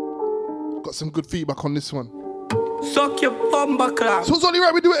 Got some good feedback on this one. Suck your bumper clap. So it's only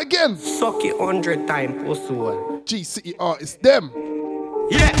right we do it again. Suck it 100 times, also. G City artists, them.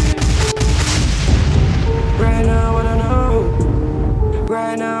 Yeah. Right now, what I know.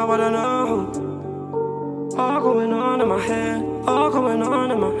 Right now, what I know. All going on in my head. All going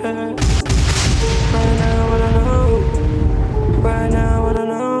on in my head. Right now, what I know. Right now, what I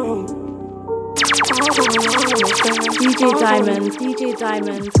know. All going on in my head. DJ Diamond, DJ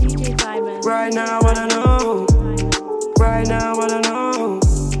Diamond, DJ Diamond. Right now, what I know. Right now, what I know.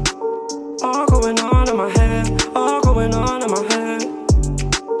 All going on in my head. All going on in my head.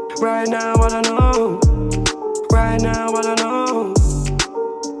 Right now, what I know. Right now, what I know.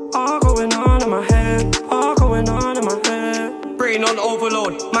 All going on in my head. All going on in my head. Brain on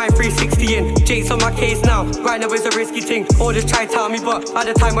overload, my 360 in. Jake's on my case now. Right now is a risky thing. All just try to tell me, but at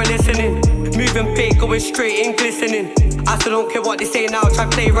the time we're listening. Moving big, going straight in, glistening. I still don't care what they say now, try to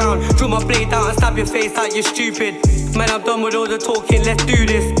play around. Draw my blade down and stab your face like you're stupid. Man, I'm done with all the talking, let's do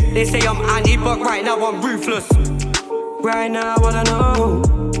this. They say I'm anti, but right now I'm ruthless. Right now, what I know.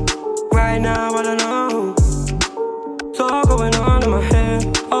 Right now, what I know. It's all going on in my head.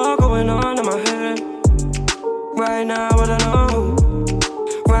 All going on in my head. Right now, what I know.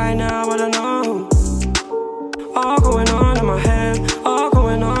 Right now, what I know. All going on in my head. All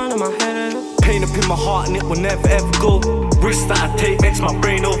going on in my head. Pain up in my heart and it will never ever go. Risks that I take makes my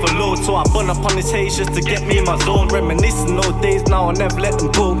brain overload. So I burn up on this haze just to get me in my zone. Reminiscing old days, now I'll never let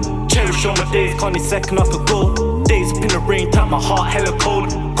them go. Cherish all my days, can't need second off the go. Days up in the rain, tap my heart hella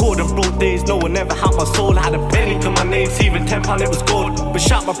cold. Cold and broke days, no one ever had my soul. I had a penny to my name, see even £10 it was gold. But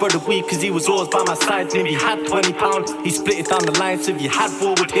shout my brother weed, cause he was always by my side. If he had £20, he split it down the line. So if you had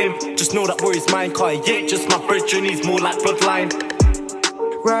war with him, just know that war is mine. Cause he ain't just my brethren, he's more like bloodline.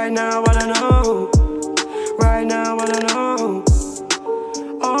 Right now, what I know. Right now, what I know.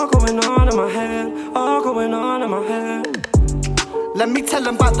 All going on in my head. All going on in my head. Let me tell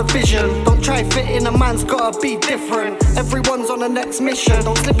them about the vision. Don't try fit in, a man's gotta be different. Everyone's on the next mission.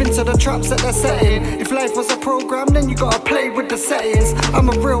 Don't slip into the traps that they're setting. If life was a program, then you gotta play with the settings. I'm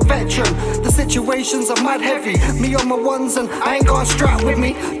a real veteran, the situations are mad heavy. Me on my ones and I ain't got a strap with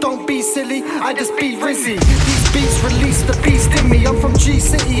me. Don't be silly, I just be rizzy. These beats release the beast in me. I'm from G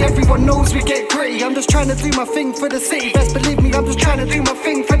City, everyone knows we get gritty. I'm just trying to do my thing for the city. Best believe me, I'm just trying to do my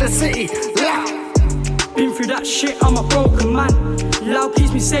thing for the city. Loud. Been through that shit, I'm a broken man. Loud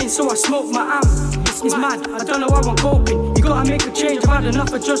keeps me sane, so I smoke my amp. It's mad, I don't know how I'm coping. You gotta make a change, I've had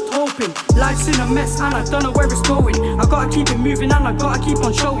enough of just hoping. Life's in a mess and I don't know where it's going. I gotta keep it moving and I gotta keep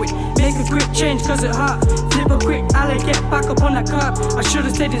on showing. Make a quick change cause it hurt. Flip a quick alley, get back up on that curb. I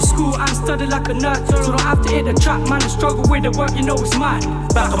should've stayed in school and studied like a nerd. So don't have to hit the trap, man, and struggle with the work, you know it's mad.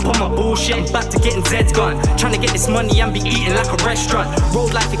 Back up on my bullshit, back to getting Zeds gone. Trying to get this money and be eating like a restaurant.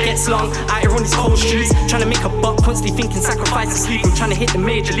 Road life, it gets long, out here on these cold streets. Trying to make a buck, constantly thinking sacrifice and sleep. I'm trying to hit the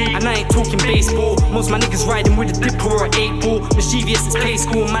major league, and I ain't talking baseball. Most my niggas riding with a dipper or an 8-ball. Mischievous as play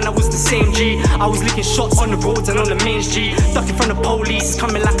school, man, I was the same G. I was licking shots on the roads and on the main G. Ducking from the police, it's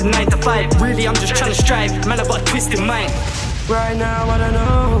coming like a 9 to 5. Really, I'm just trying to strive, man, I got a twisted mind. Right now, what I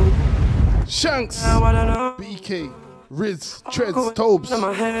know. Shanks, what I know. BK, Riz, Treads, Tobes,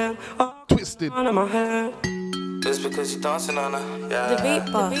 Twisted. Just because you're dancing on her, yeah. The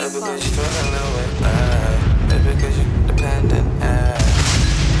beat boss. Just because you're feeling a little bit, just because you're dependent,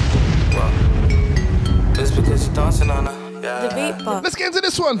 well, just because you're dancing on her, yeah. The beat boss. Let's get into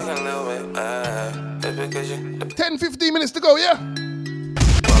this one. 10-15 minutes to go, yeah.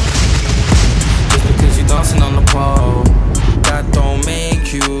 Just because you're dancing on the pole, that don't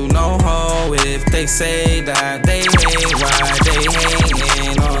make you no hoe. If they say that they hate, why they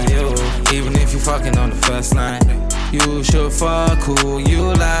hating on you? Even if you fucking on the first night, you should fuck who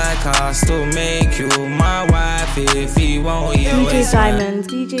you like. I'll still make you my wife if you won't. DJ Diamond,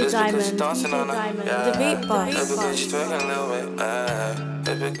 DJ Diamond, DJ Diamond, the beat boss.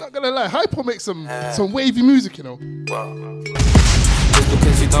 Not gonna lie, Hypo makes some wavy music, you know. Just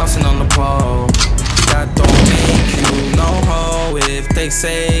because you're dancing on the pole, that don't make you no hoe. If they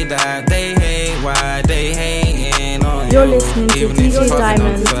say that they hate, why they hating on you? You're listening to DJ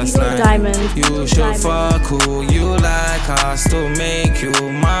Diamond, DJ Diamond. You should fuck who you like. I'll still make you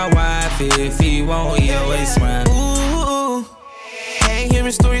my wife if you won't. You always man. Ooh, ain't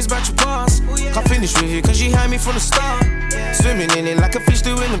hearing stories about your boss. Can't finish with you cause you had me from the start. Swimming in it like a fish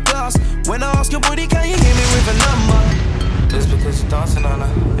do in the glass. When I ask your body, can you hear me with a number? Just because you're dancing on her,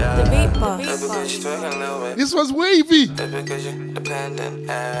 yeah. The beat boss. Just because you're twerking a little bit. This was wavy. Just because you're dependent,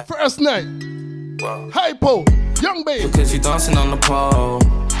 First night. Hypo, Young Babe. Because you're dancing on the pole,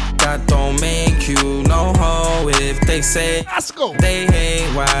 that don't make you no hoe. If they say let's go, they hate,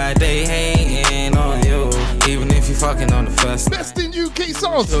 why they hating on you? Even if you first Best in UK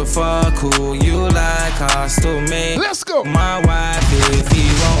sounds. So fuck who you like, I still make. Let's go. My wife if you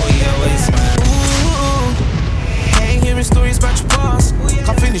won't be a waste man. Ain't hearing stories about your past.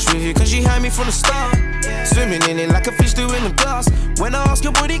 Can't finish with you cause you had me from the start. Swimming in it like a fish do in the glass. When I ask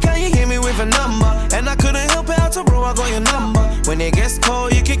your body, can you hear me with a number? And I couldn't help it out, so bro, I got your number. When it gets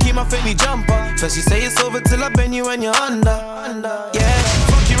cold, you can keep my Fendi jumper. First you say it's over till I bend you and you're under. Yeah,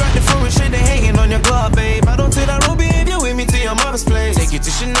 fuck you right the front with shit, they hating on your glove, babe. I don't take that road behavior with me to your mother's place. Take you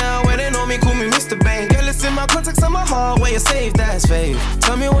to Chanel, where they know me, call me Mr. Bang. Girl, it's in my contacts on my heart, where you save, that's fave.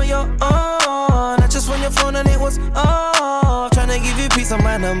 Tell me what you're on, I just want your phone and it was off. Tryna give you peace of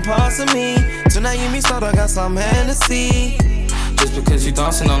mind and parts of me. Tonight you me start, I got some Hennessy. Just because you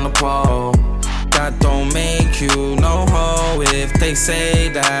dancing on the pole, that don't make you no hoe. If they say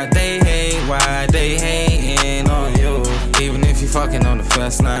that they hate, why they hating on you? Even if you fucking on the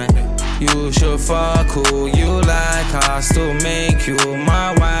first night, you should fuck who you like. I still make you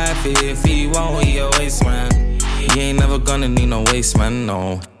my wife if you won't be a waste man. You ain't never gonna need no waste man,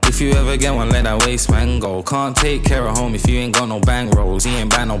 no. If you ever get one, let that waste man go. Can't take care of home if you ain't got no bank rolls. He ain't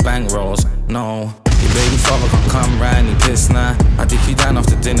buy no bank rolls, no. Your baby father can't come round, he piss now. I dick you down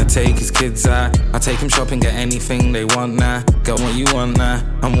after dinner, take his kids out. I take him shopping, get anything they want now. Get what you want now,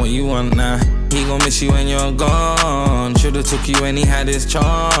 I'm what you want now. He gon' miss you when you're gone. Should've took you when he had his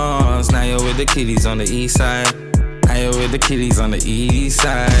chance. Now you're with the kiddies on the east side. Now you're with the kiddies on the east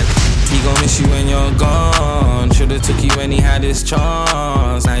side. He gon' miss you when you're gone. Should've took you when he had his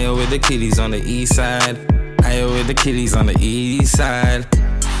chance. Now you're with the kiddies on the east side. Now you're with the kiddies on the east side.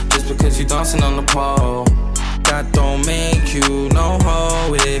 Just because you dancing on the pole, that don't make you no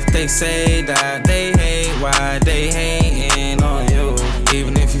hoe. If they say that they hate, why they hating on you?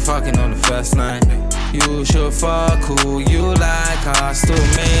 Even if you fucking on the first night, you should fuck who you like. I still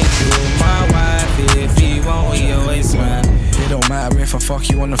make you my wife if you won't be a waste man. It don't matter if I fuck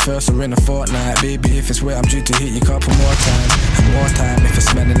you on the first or in a fortnight. Baby, if it's wet, I'm due to hit you a couple more times. And more time, if it's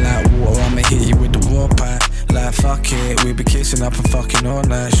smelling like water, I'ma hit you with the war pipe. Like fuck it, we be kissing up and fucking all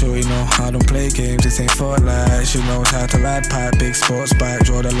night. Sure you know I don't play games, this ain't Fortnite. She knows how to ride pipe, big sports bike.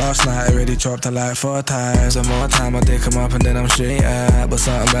 Draw the last night, already chopped her like 4 times. And more time I dick him up and then I'm straight out. But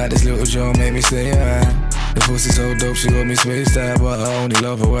something about this little Joe made me stay right. The pussy so dope, she got me spaced out. But I only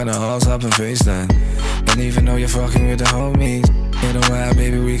love her when her heart's up and face down. And even though you're fucking with the homies, it don't matter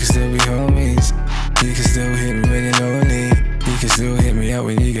baby, we can still be homies. You can still hit me when you're lonely. You can still hit me up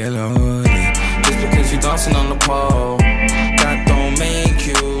when you get lonely. Just because you dancing on the pole, that don't make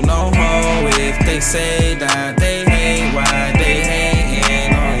you no hoe. If they say that they hate, why they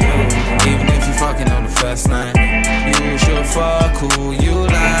hating on you? Even if you fucking on the first night, you should fuck who you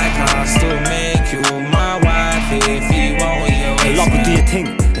like. I still make you my wife if you won't be a waste. Love to do your thing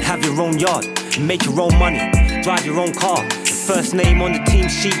and have your own yard, and make your own money, drive your own car. First name on the team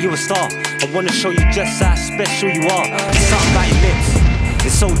sheet, you a star. I wanna show you just how special you are. There's something about your lips,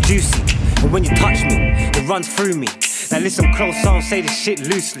 it's so juicy. And when you touch me, it runs through me. Now listen close, I don't say this shit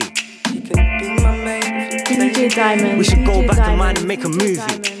loosely. You can be my mate. DJ Diamond. We should DJ go back Diamond. to mine and make a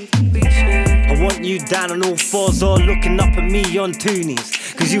movie. I want you down on all fours or looking up at me on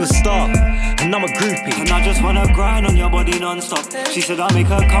toonies. Cause you a star, and I'm a groupie. And I just wanna grind on your body non-stop. She said I make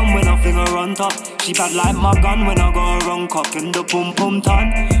her come when I fling her on top. She bad like my gun when I got a wrong cock. And the pum pum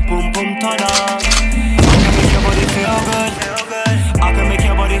ton, pum pum ton. I can make your body feel good, I can make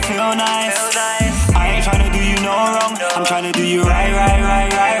your body feel nice. I ain't tryna do you no wrong, I'm tryna do you right.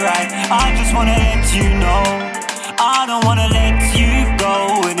 I just wanna let you know I don't wanna let you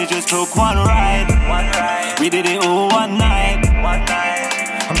go. And it just took one ride. We did it all one night.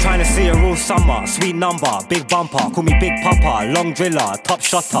 I'm trying to see her all summer, sweet number, big bumper, call me Big Papa, long driller, top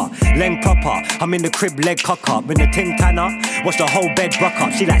shotter, leng proper, I'm in the crib, leg cock up, in the ting tanner, watch the whole bed rock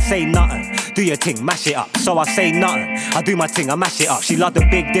up, she like say nothing, do your ting, mash it up, so I say nothing, I do my ting, I mash it up, she love the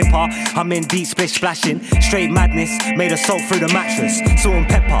Big Dipper, I'm in deep splish splashing, straight madness, made her soak through the mattress, salt and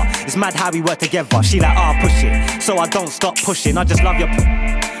pepper, it's mad how we work together, she like push it, so I don't stop pushing, I just love your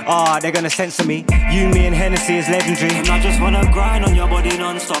they're gonna censor me. You, me and Hennessy is legendary. And I just wanna grind on your body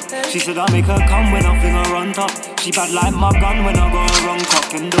non-stop. She said I make her come when I fling her on top. She bad like my gun when I got a wrong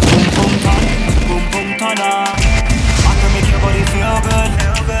cock. And the pum pum ton, pum pum tonna. I can make your body feel good,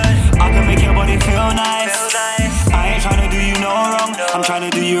 I can make your body feel nice. I ain't tryna do you no wrong, I'm tryna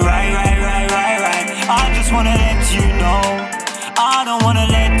do you right. I just wanna let you know I don't wanna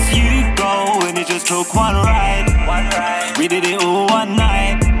let you go. And it just took one ride. We did it all one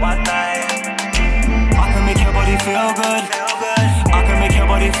night. I can make your body feel good, I can make your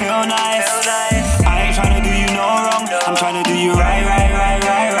body feel nice. I ain't tryna do you no wrong, I'm tryna do you right.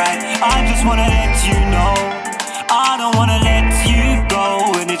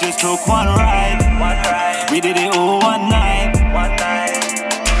 took one ride. We did it all one night.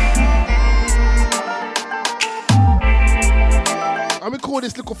 And we call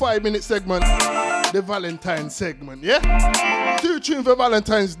this little 5-minute segment the Valentine's segment, yeah? 2 tunes for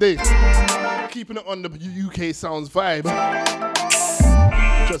Valentine's Day. Keeping it on the UK Sounds vibe.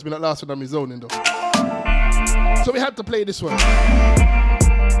 Trust me, that last one I'm zoning though. So we had to play this one.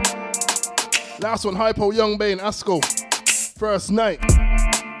 Last one, Hypo, Young Bane, Asco. First Night.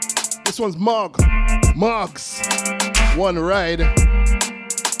 This one's Margs. One ride.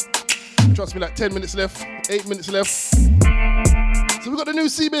 Trust me, like 10 minutes left, 8 minutes left. So we got the new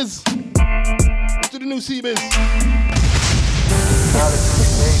C-Biz. Let's do the new C-Biz.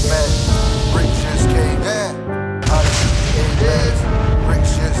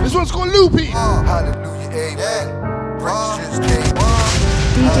 This one's called Loopy.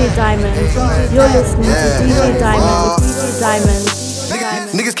 DJ Diamond, you're listening to DJ Diamond. DJ Diamond.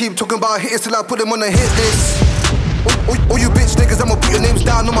 Niggas keep talking about hits till I put them on the hit list. All you bitch niggas, I'ma put your names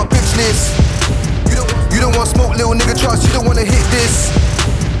down on my bitch list. You don't want smoke, little nigga, trust, you don't wanna hit this.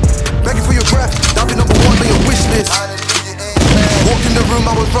 Begging for your breath, that'll be number 1 on your wish list. Walked in the room,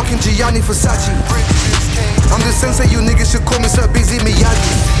 I was rocking Gianni Versace. I'm the sensei, you niggas should call me Sir Busy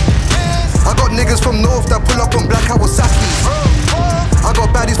Miyagi. I got niggas from north that pull up on black Kawasaki's. I got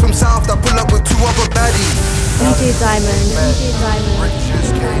baddies from south that pull up with 2 other baddies. DJ Diamond, DJ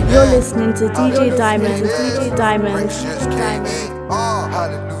Diamond. You're listening to DJ Diamond, DJ Diamond.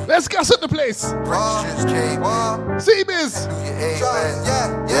 Let's gas up the place. C-Biz.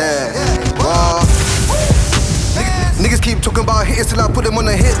 Niggas keep talking about hits till I put them on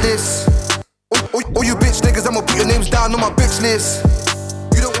the hit list. All you bitch niggas, I'ma put your names down on my bitch list.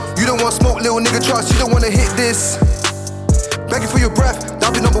 You don't want smoke, little nigga, trust, you don't wanna hit this. Begging for your breath,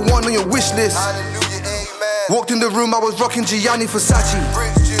 that'll be number 1 on your wish list. Walked in the room, I was rocking Gianni Versace.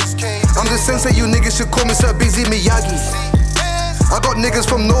 I'm the sensei, you niggas should call me Sir Busy Miyagi. I got niggas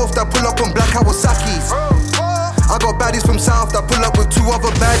from north that pull up on black Kawasaki's. I got baddies from south that pull up with 2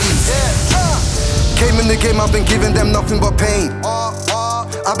 other baddies. Came in the game, I've been giving them nothing but pain.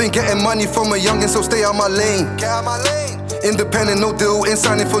 I've been getting money from a youngin', so stay out my lane. Independent, no deal, ain't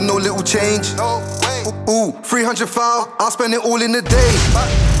signing for no little change. Ooh, 300 foul, I'll spend it all in a day.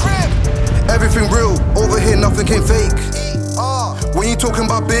 Everything real, over here nothing came fake. When you talking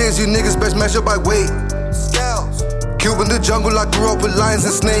about beers, you niggas best measure by weight. Cuban the jungle, I grew up with lions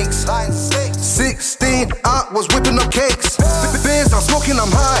and snakes. 16, I was whipping up cakes. Beers, I'm smoking,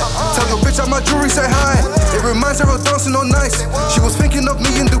 I'm high. Tell your bitch at my jewelry, say hi. It reminds her of dancing all nice. She was thinking of me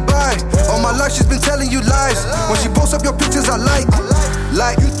in Dubai. All my life she's been telling you lies. When she posts up your pictures, I like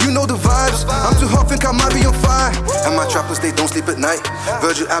you know the vibes. I'm too hot, think I might be on fire. And my trappers, they don't sleep at night.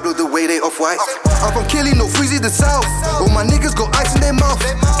 Virgil Abloh, the way they off-white. I'm from Killy, no Freezy, the south. All my niggas got ice in their mouth.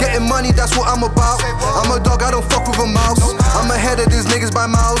 Getting money, that's what I'm about. I'm a dog, I don't fuck with a mouse. I'm ahead of these niggas by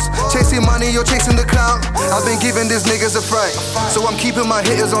miles. Chasing money, you're chasing the clout. I've been giving these niggas a fright, so I'm keeping my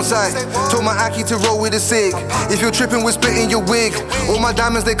hitters on sight. Told my Aki to roll with a cig. If you're tripping, we're splitting your wig. All my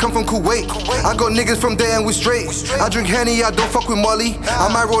diamonds, they come from Kuwait. I got niggas from there and we straight. I drink Henny, I don't fuck with Molly. I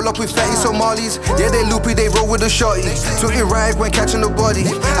might roll up with fatty Somalis. Yeah, they loopy, they roll with a shorty. Took it right when catching the body.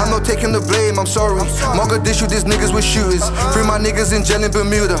 I'm not taking the blame, I'm sorry. Mogadishu, these niggas with shooters. Free my niggas in jail in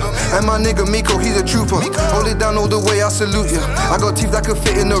Bermuda. And my nigga Miko, he's a trooper. Hold it down all the way, I salute ya. I got teeth that could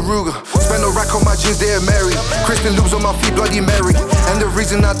fit in a Ruger. Spend a rack on my jeans, they're married. Christian loops on my feet, Bloody Mary. And the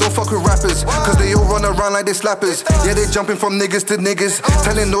reason I don't fuck with rappers, cause they all run around like they slappers. Yeah, they jumping from niggas to niggas,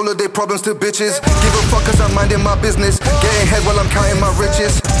 telling all of their problems to bitches. Give a fuck cause I'm minding my business. Getting head while I'm counting my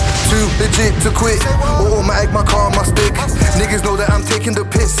riches. Too legit to quit. Automatic, my car on my stick. Niggas know that I'm taking the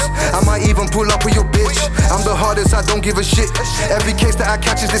piss. I might even pull up with your bitch. I'm the hardest, I don't give a shit. Every case that I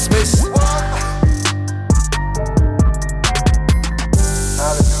catch is dismissed.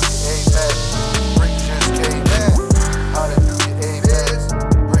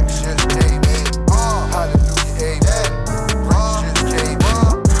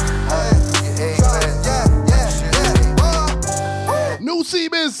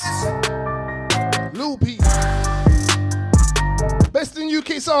 C-Biz, Loopy, Best in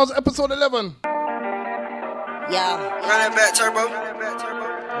UK Sounds, episode 11. Yeah, run it back, Turbo.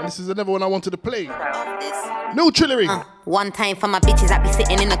 And this is another one I wanted to play. No Trillery. One time for my bitches, I be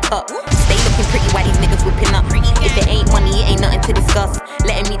sitting in a cup. Stay looking pretty while these niggas whipping up. If it ain't money, it ain't nothing to discuss.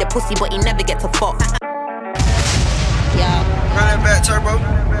 Letting me the pussy, but he never get to fuck. Yeah, run it back, Turbo.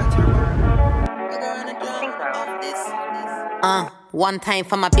 One time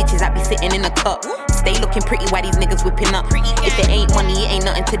for my bitches, I be sitting in a cup. Stay looking pretty while these niggas whipping up. If it ain't money, it ain't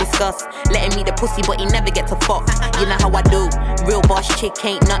nothing to discuss. Let him eat the pussy, but he never get to fuck. You know how I do. Real boss chick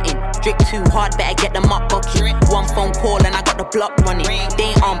ain't nothing. Drip too hard, better get them up bucket. One phone call and I got the block running.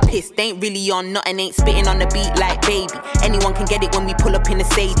 They ain't on piss, they ain't really on nothing. Ain't spitting on the beat like baby. Anyone can get it when we pull up in the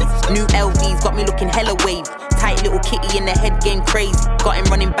Sadie. New LVs got me looking hella wave. Tight little kitty in the head game crazy. Got him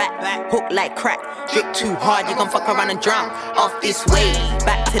running back, hook like crack. Drip too hard, you gon' fuck around and drown. Off this way,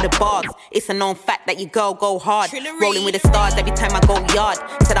 back to the bars. It's a known fact that you go hard. Rolling with the stars every time I go yard.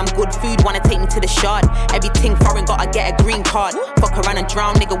 Said I'm good food, wanna take me to the shard. Everything foreign, gotta get a green card. Fuck around and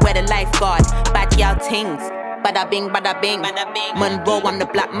drown, nigga, wear the lifeguard. Bad y'all things. Bada bing, bada bing. Monroe, I'm the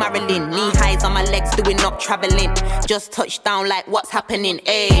black Marilyn. Knee highs on my legs, doing up traveling. Just touched down like what's happening.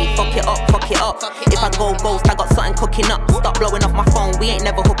 Ayy, fuck it up, fuck it up. If I go ghost, I got something cooking up. Stop blowing off my phone, we ain't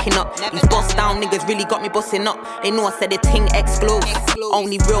never hooking up. These bust down niggas really got me busting up. They know I said the ting exclude.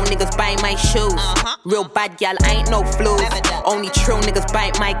 Only real niggas buy my shoes. Real bad gal, I ain't no flues. Only true niggas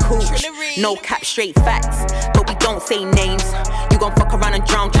bite my cooch. No cap, straight facts, but we don't say names. You gon' fuck around and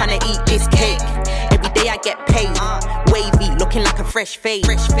drown trying to eat this cake. Every day I get paid, wavy, looking like a fresh fade.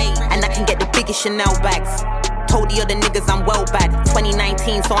 And I can get the biggest Chanel bags. Told the other niggas I'm well bad.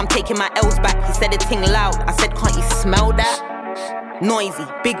 2019, so I'm taking my L's back. He said the ting loud, I said can't you smell that? Noisy,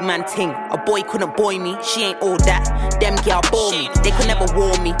 big man ting. A boy couldn't boy me, she ain't all that. Them girl bore me, they could never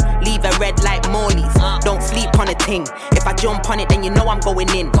warn me. Leave her red like Morley's. Don't sleep on a ting. If I jump on it, then you know I'm going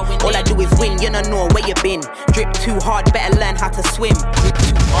in. All I do is win, you don't know where you been. Drip too hard, better learn how to swim. Drip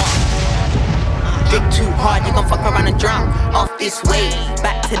too hard. Drip too hard, you gon' fuck around and drown. Off this way,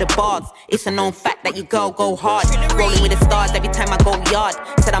 back to the bars. It's a known fact that you go hard. Rolling with the stars every time I go yard.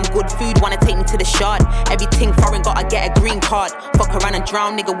 Said I'm good food, wanna take me to the shard. Everything foreign, gotta get a green card. Fuck around and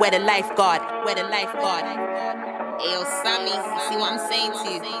drown, nigga, wear the lifeguard. Wear the lifeguard. Ayo, Sammy, see what I'm saying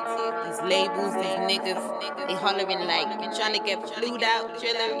to you? These labels, these niggas, they hollering like you trying to get flued out,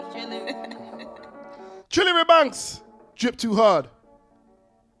 Trillery Banks, drip too hard.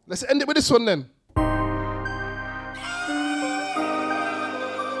 Let's end it with this one then.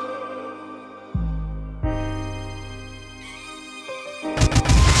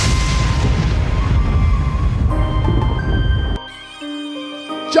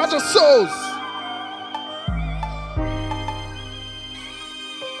 Judge of Souls.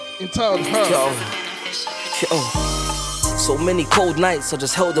 Entitled Her. So many cold nights, I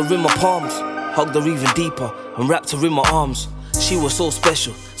just held her in my palms. Hugged her even deeper and wrapped her in my arms. She was so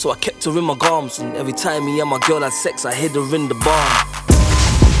special, so I kept her in my arms. And every time me and my girl had sex, I hid her in the barn.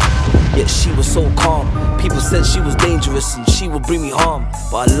 Yet she was so calm. People said she was dangerous and she would bring me harm.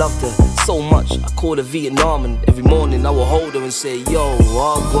 But I loved her so much, I called her Vietnam. And every morning I would hold her and say, yo,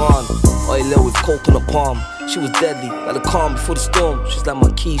 all gone. Oil with coconut palm. She was deadly, like the calm before the storm. She's like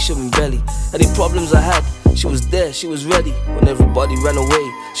my key, shivering belly. Any problems I had, she was there, she was ready. When everybody ran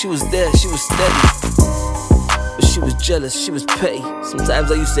away, she was there, she was steady. But she was jealous, she was petty. Sometimes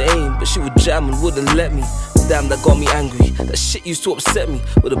I used to aim, but she would jam and wouldn't let me. Damn, that got me angry. That shit used to upset me.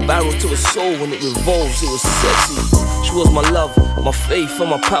 With a barrel to her soul, when it revolves, it was sexy. She was my love, my faith and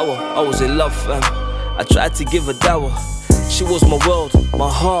my power. I was in love, fam. I tried to give her dower. She was my world, my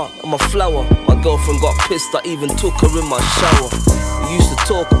heart and my flower. My girlfriend got pissed, I even took her in my shower. We used to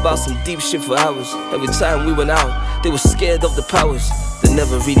talk about some deep shit for hours. Every time we went out, they were scared of the powers. They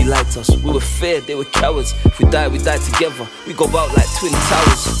never really liked us, we were feared, they were cowards. If we died together, we go out like twin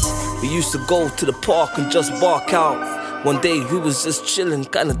towers. We used to go to the park and just bark out. One day we was just chilling,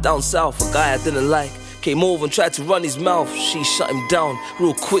 kinda down south. A guy I didn't like came over and tried to run his mouth. She shut him down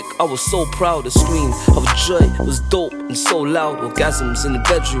real quick, I was so proud. The scream of joy was dope and so loud. Orgasms in the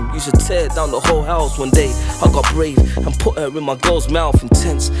bedroom, used to tear down the whole house. One day I got brave and put her in my girl's mouth.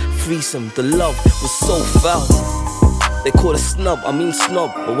 Intense, threesome, the love was so foul. They call it snub, I mean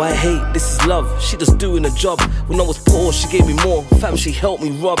snub. But why hate? This is love. She just doing a job. When I was poor, she gave me more. Fam, she helped me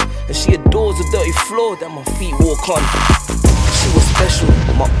rub. And she adores the dirty floor that my feet walk on. She was special,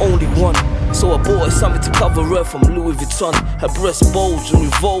 my only one. So I bought her something to cover her from Louis Vuitton. Her breast bulge and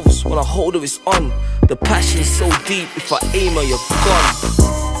revolves. When I hold her, it's on. The passion's so deep, if I aim her, you're gone.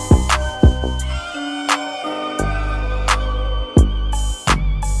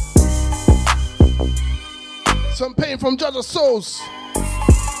 Some pain from Judge of Souls.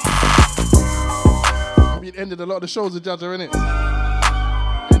 We ended a lot of the shows with Judge, innit?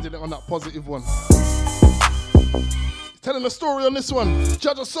 Ended it on that positive one. Telling a story on this one.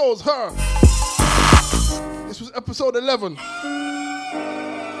 Judge of Souls, Her. This was episode 11.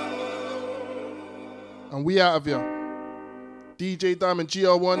 And we out of here. DJ Diamond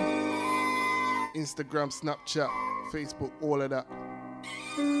GR1. Instagram, Snapchat, Facebook, all of that.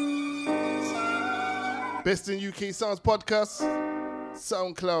 Best in UK Sounds Podcast,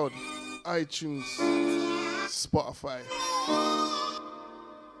 SoundCloud, iTunes, Spotify.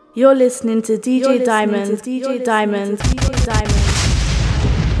 You're listening to DJ Diamond, DJ Diamond, DJ Diamond.